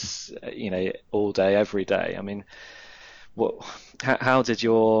drugs, all day, every day? I mean, how did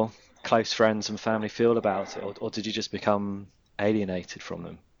your close friends and family feel about it, or did you just become alienated from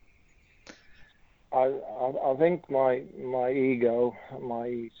them? I think my ego,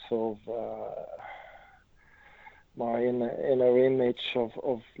 my sort of my inner image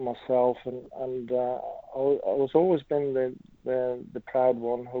of myself, and I was always been the proud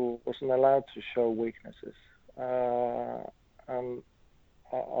one who wasn't allowed to show weaknesses, and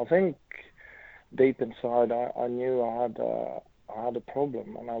I think deep inside I knew I had a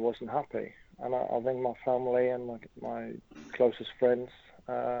problem, and I wasn't happy. And I think my family and my closest friends,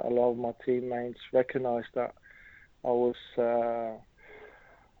 a lot of my teammates, recognized that I was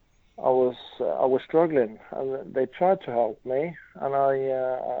struggling, and they tried to help me. And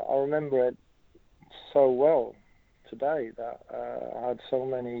I remember it so well today that I had so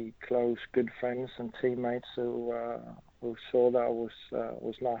many close, good friends and teammates who saw that I was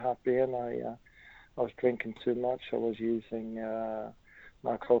not happy, and I was drinking too much. I was using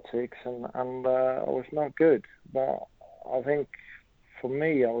narcotics, and I was not good. But I think for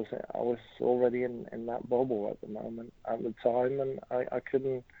me, I was already in that bubble at the moment, at the time, and I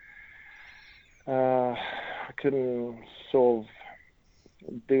couldn't sort of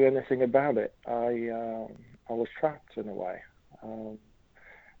do anything about it. I was trapped in a way, and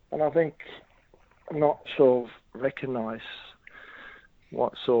I think not sort of recognize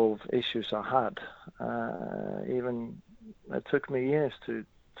what sort of issues I had. Even it took me years to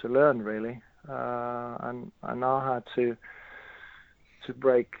learn really, and I now had to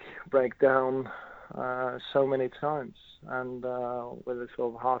break down so many times, and with a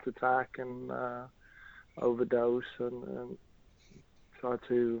sort of heart attack and overdose, and I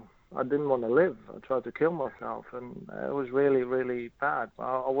didn't want to live. I tried to kill myself, and it was really, really bad.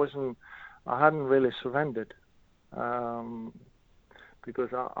 I hadn't really surrendered,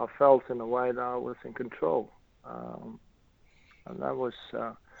 because I felt in a way that I was in control, and that was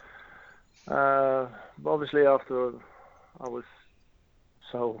obviously after I was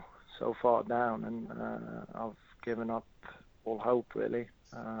so far down, and I've given up all hope really,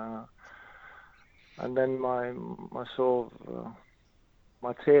 and then my sort of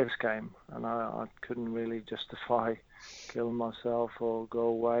my tears came, and I couldn't really justify killing myself or go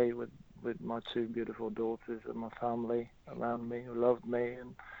away with my two beautiful daughters and my family around me who loved me,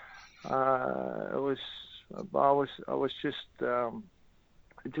 and I was just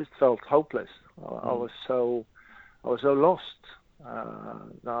it just felt hopeless. I was so lost.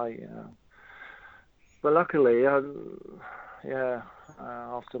 But luckily, after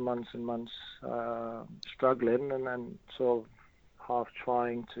months and months struggling, and then sort of half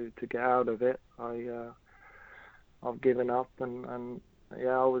trying to get out of it, I've given up, and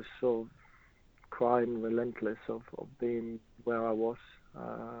I was sort of crying relentless of being where I was.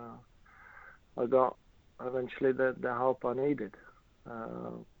 I got eventually the help I needed,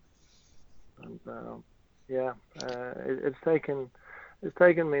 it's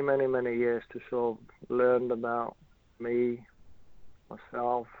taken me many years to sort of learn about me,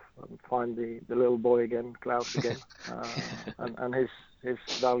 myself, and find the little boy again, Klaus again, and his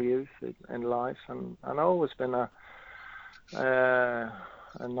values in life, and I've always been a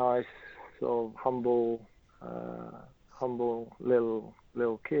nice sort of humble little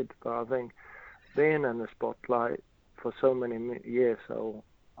kid. But I think being in the spotlight for so many years, so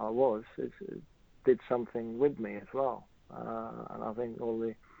I was, it did something with me as well, and I think all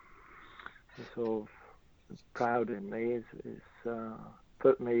the sort of proud in me is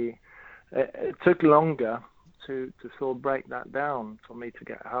put me. It took longer to sort of break that down for me to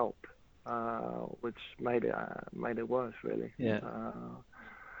get help, which made it worse really. Yeah.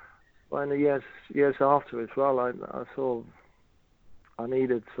 But in the years after as well, I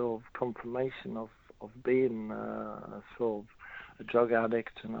needed sort of confirmation of being sort of a drug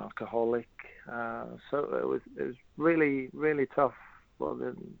addict and alcoholic. So it was really, really tough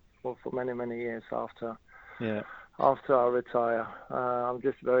for many years after. Yeah. After I retire. I'm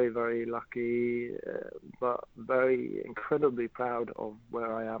just very, very lucky, but very incredibly proud of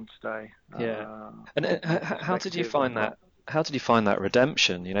where I am today. Yeah. And how did you find that? How did you find that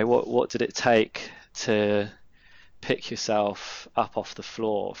redemption? You know, what did it take to pick yourself up off the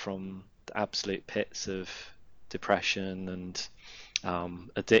floor from the absolute pits of depression and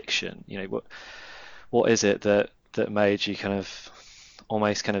addiction? You know, what is it that made you kind of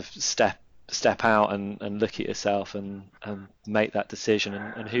almost kind of step out and look at yourself and make that decision,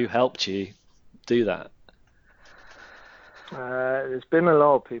 and who helped you do that? There's been a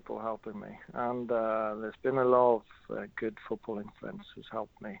lot of people helping me, and there's been a lot of good footballing friends who's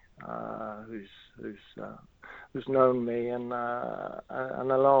helped me, who's known me, and a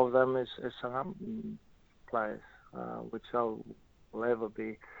lot of them is Southampton players, which I will ever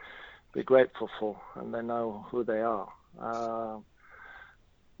be grateful for, and they know who they are.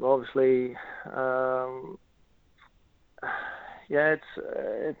 Obviously, I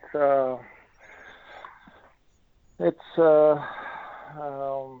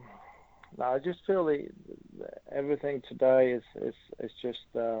just feel everything today is just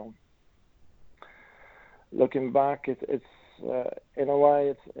looking back. It's in a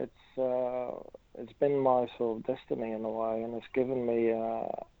way it's been my sort of destiny in a way, and it's given me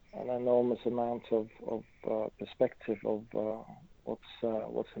an enormous amount of perspective of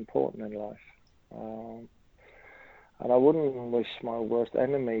what's important in life. And I wouldn't wish my worst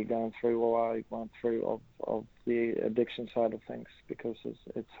enemy going through what I went through of the addiction side of things, because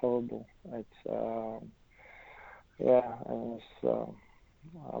it's horrible. It's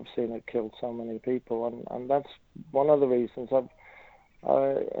I've seen it kill so many people, and that's one of the reasons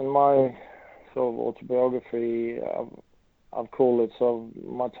in my sort of autobiography I've called it sort of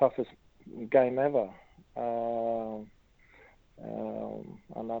my toughest game ever,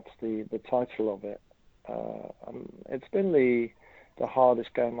 and that's the title of it. It's been the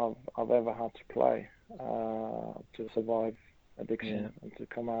hardest game I've ever had to play to survive addiction and to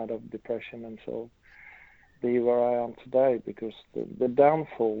come out of depression and sort of be where I am today, because the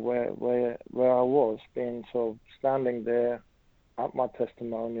downfall where I was, being sort of standing there at my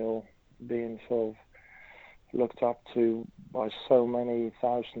testimonial, being sort of looked up to by so many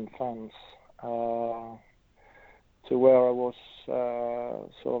thousand fans, to where I was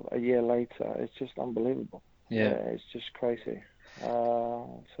sort of a year later, it's just unbelievable. Yeah, it's just crazy.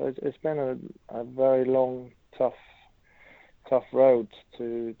 So it's been a very long, tough road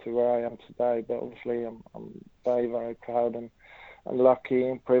to where I am today. But obviously, I'm very, very proud and lucky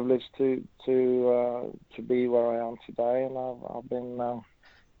and privileged to be where I am today. And I've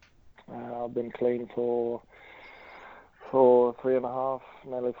been clean for 3.5,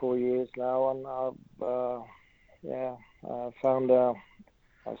 nearly 4 years now, and I've found a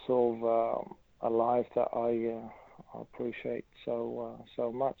sort of a life that I appreciate so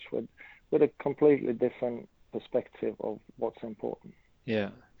much, with a completely different perspective of what's important. Yeah.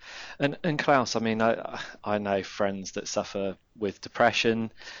 And Klaus, I mean, I know friends that suffer with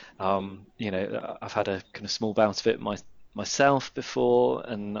depression. You know, I've had a kind of small bout of it myself before,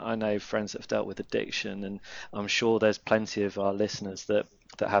 and I know friends that have dealt with addiction, and I'm sure there's plenty of our listeners that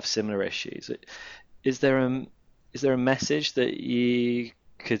have similar issues. Is there a message that you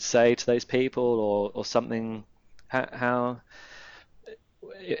could say to those people, or something? How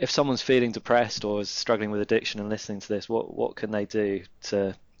if someone's feeling depressed or is struggling with addiction and listening to this, what can they do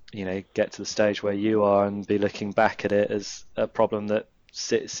to, you know, get to the stage where you are and be looking back at it as a problem that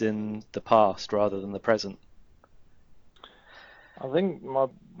sits in the past rather than the present? I think my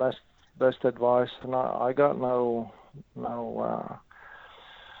best advice, and I got no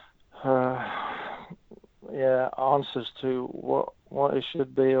answers to what it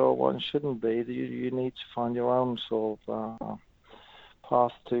should be or what it shouldn't be. You need to find your own sort of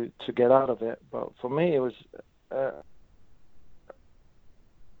path to get out of it. But for me, it was to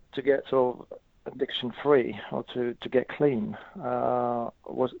get sort of addiction free, or to get clean,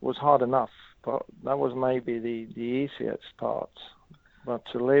 was hard enough. But that was maybe the easiest part. But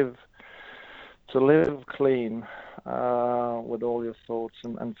to live clean with all your thoughts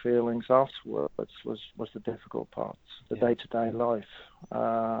and feelings afterwards was the difficult part. The day-to-day life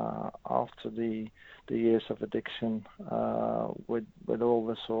after the years of addiction, with all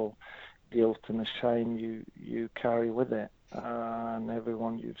the sort of guilt and the shame you carry with it, and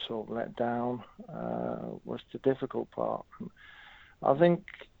everyone you've sort of let down, was the difficult part. I think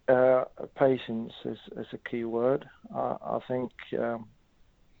patience is a key word. I think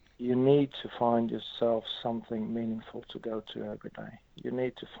you need to find yourself something meaningful to go to every day. You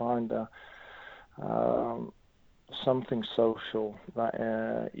need to find something social that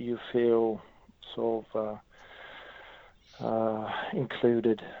you feel sort of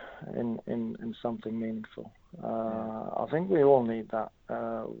included in something meaningful. I think we all need that.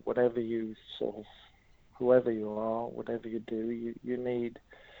 Whatever you whoever you are, whatever you do, you need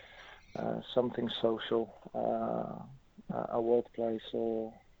something social, a workplace,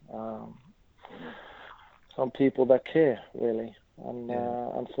 or some people that care really.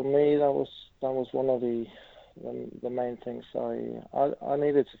 And for me, that was one of the main things. I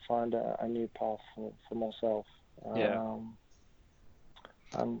needed to find a new path for myself.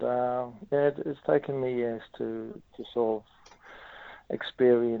 It's taken me years to sort of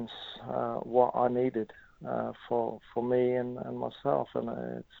experience what I needed for me and myself, and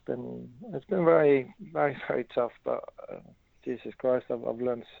it's been very, very, very tough. But Jesus Christ, I've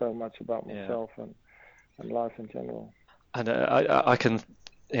learned so much about myself and life in general. And I can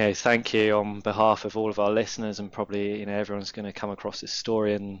thank you on behalf of all of our listeners, and probably everyone's going to come across this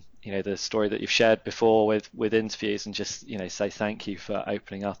story and the story that you've shared before with interviews, and just say thank you for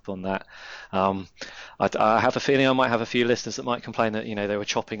opening up on that. I have a feeling I might have a few listeners that might complain that they were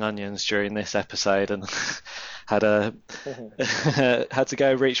chopping onions during this episode and had to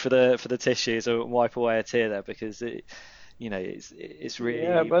go reach for the tissues or wipe away a tear there, because it's really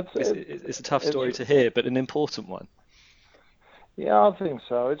it's a tough story to hear, but an important one. Yeah, I think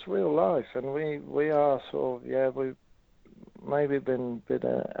so. It's real life, and we are sort of we've maybe been a bit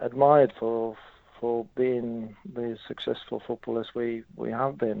admired for being the successful footballers we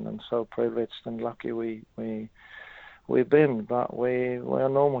have been, and so privileged and lucky we've been. But we are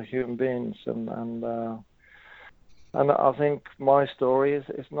normal human beings, and I think my story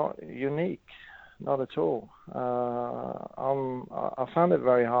is not unique. Not at all. I found it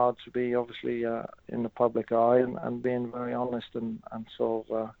very hard to be obviously in the public eye and being very honest and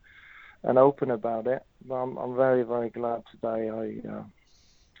sort of and open about it. But I'm very, very glad today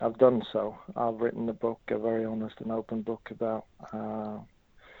I've done so. I've written a book, a very honest and open book about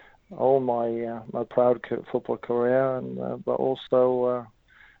all my proud football career, and but also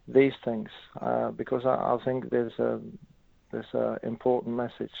these things because I think there's a important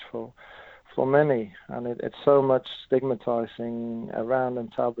message for many, and it's so much stigmatizing around and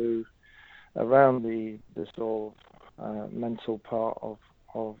taboo around the sort of mental part of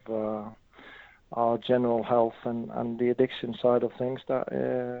our general health and the addiction side of things, that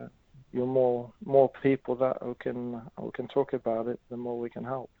you're more people who can talk about it, the more we can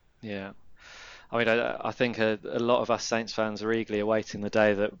help. Yeah. I mean, I think a lot of us Saints fans are eagerly awaiting the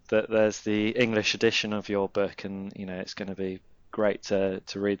day that there's the English edition of your book, and it's going to be great to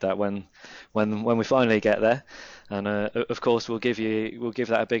read that when we finally get there, and of course we'll give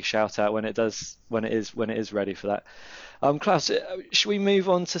that a big shout out when it is ready for that. Klaus, should we move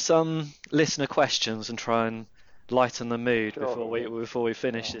on to some listener questions and try and lighten the mood before we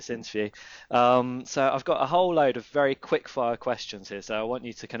finish this interview? So I've got a whole load of very quick fire questions here, so I want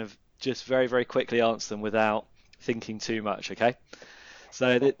you to kind of just very, very quickly answer them without thinking too much, okay?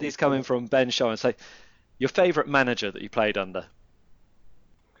 So these coming from Ben Shaw, and say your favourite manager that you played under.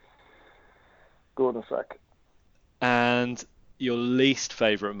 Gordon Strachan. And your least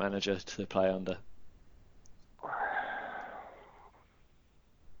favourite manager to play under?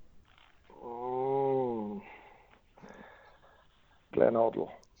 Glenn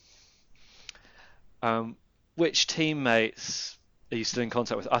Hoddle. Which teammates are you still in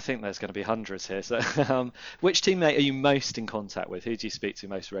contact with? I think there's going to be hundreds here. So, which teammate are you most in contact with? Who do you speak to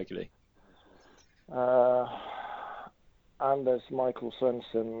most regularly? Anders, Michael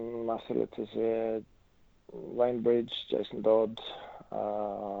Svensson, Marcelo Tessier, Wayne Bridge, Jason Dodd,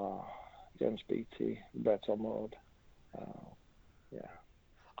 James Beattie, Brett Ormond.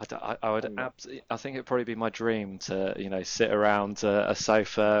 I think it'd probably be my dream to sit around a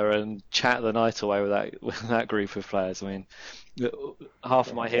sofa and chat the night away with that group of players. I mean, half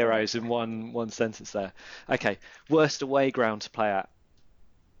of my heroes in one sentence there. Okay, worst away ground to play at?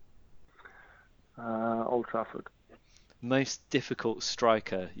 Old Trafford. Most difficult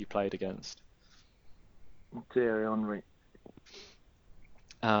striker you played against? Thierry Henry.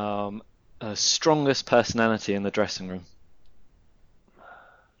 Strongest personality in the dressing room?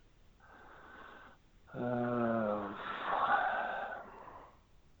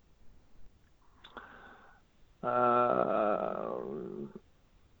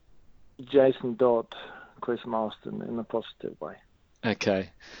 Jason Dodd, Chris Marston, in a positive way. Okay.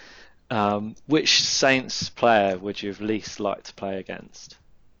 Which Saints player would you have least liked to play against?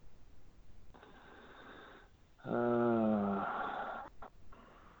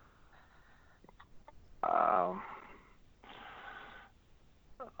 I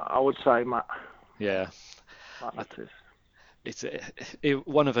would say Matt. Yeah. Matt Lattis. It's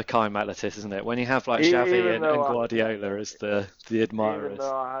one of a kind, Matt Lattis, isn't it? When you have like Xavi and Guardiola as the admirers. Even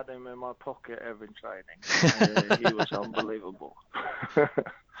though I had him in my pocket every training, he was unbelievable.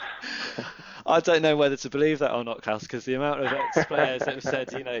 I don't know whether to believe that or not, Klaus, because the amount of ex-players that have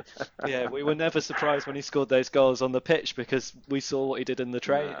said, we were never surprised when he scored those goals on the pitch because we saw what he did in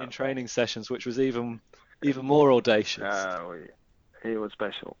the in training sessions, which was even more audacious. He was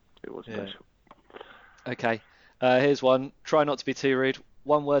special. It was special. Okay. Here's one. Try not to be too rude.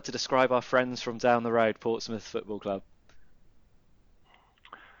 One word to describe our friends from down the road, Portsmouth Football Club.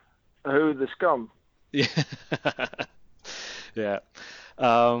 Who, the scum? Yeah. Yeah.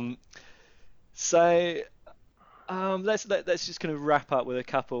 Let's just kind of wrap up with a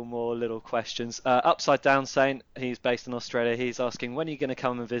couple more little questions. Upside Down Saint, he's based in Australia. He's asking, when are you going to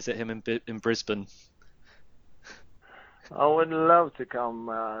come and visit him in Brisbane? I would love to come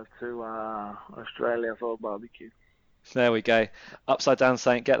to Australia for a barbecue. There we go. Upside Down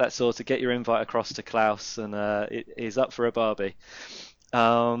Saint, get that sorted. Get your invite across to Klaus, and he's up for a barbie.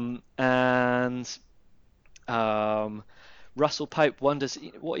 Russell Pope wonders,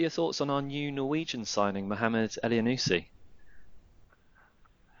 what are your thoughts on our new Norwegian signing, Mohamed Elyounoussi?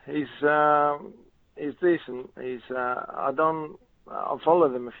 He's decent. I've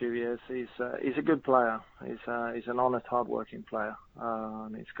followed him a few years. He's a good player. He's an honest, hard-working player,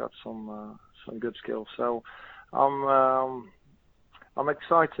 and he's got some good skills. So I'm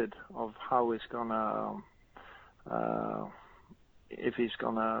excited of how he's gonna if he's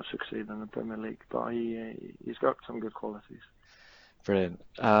gonna succeed in the Premier League. But he's got some good qualities. Brilliant.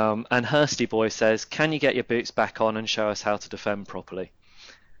 And Hursty Boy says, can you get your boots back on and show us how to defend properly?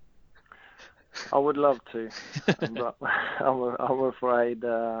 I would love to, but I'm afraid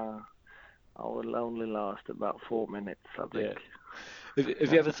I will only last about 4 minutes, I think. Yeah.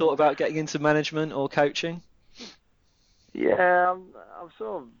 Have you ever thought about getting into management or coaching? Yeah, I've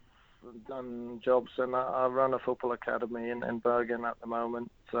sort of done jobs, and I run a football academy in Bergen at the moment,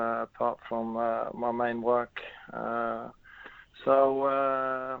 apart from my main work. I still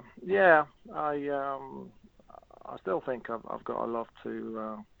think I've got a lot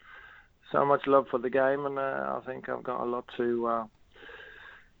to... so much love for the game, and I think I've got a lot to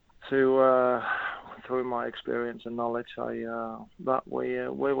through my experience and knowledge. But we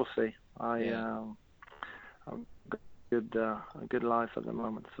will see. I'm a good life at the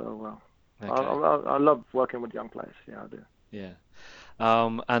moment, so okay. I love working with young players. Yeah, I do. Yeah.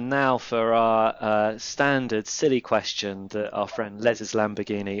 And now for our standard silly question that our friend Les's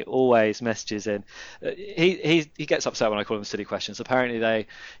Lamborghini always messages in. He gets upset when I call them silly questions. Apparently they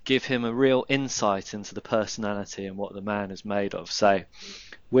give him a real insight into the personality and what the man is made of. So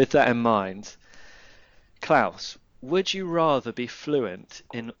with that in mind, Klaus, would you rather be fluent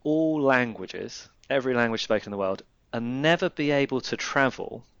in all languages, every language spoken in the world, and never be able to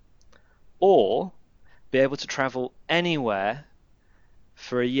travel, or be able to travel anywhere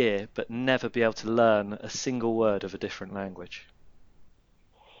for a year but never be able to learn a single word of a different language?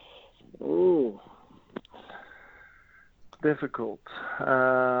 Ooh, difficult.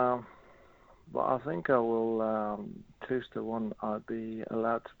 But I think I will choose the one I'd be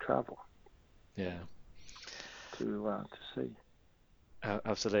allowed to travel. Yeah. To see.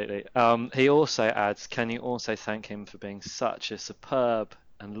 Absolutely. He also adds, can you also thank him for being such a superb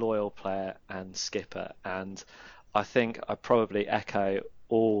and loyal player and skipper? And I think I probably echo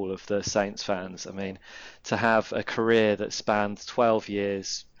all of the Saints fans. I mean, to have a career that spanned 12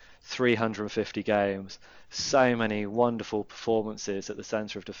 years, 350 games, so many wonderful performances at the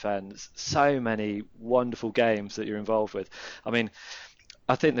centre of defence, so many wonderful games that you're involved with. I mean,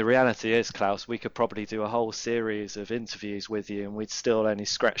 I think the reality is, Klaus, we could probably do a whole series of interviews with you and we'd still only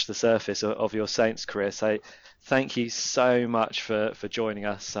scratch the surface of your Saints career. So thank you so much for joining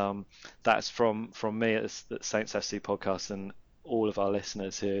us. That's from me at the Saints FC podcast and all of our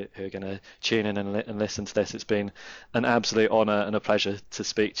listeners who are going to tune in and listen to this. It's been an absolute honour and a pleasure to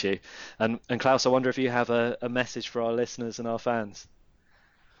speak to you. And Klaus, I wonder if you have a message for our listeners and our fans.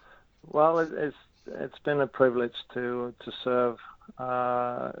 Well, it's been a privilege to serve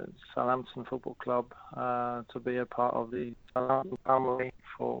Southampton Football Club, to be a part of the Southampton family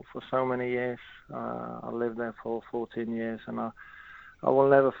for so many years. I lived there for 14 years, and I will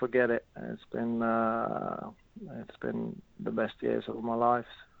never forget it. It's been the best years of my life.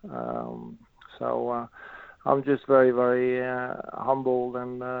 So I'm just very, very humbled,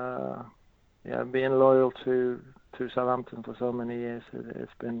 and being loyal to Southampton for so many years.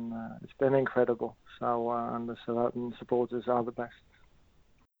 It's been incredible. So and the Southampton supporters are the best.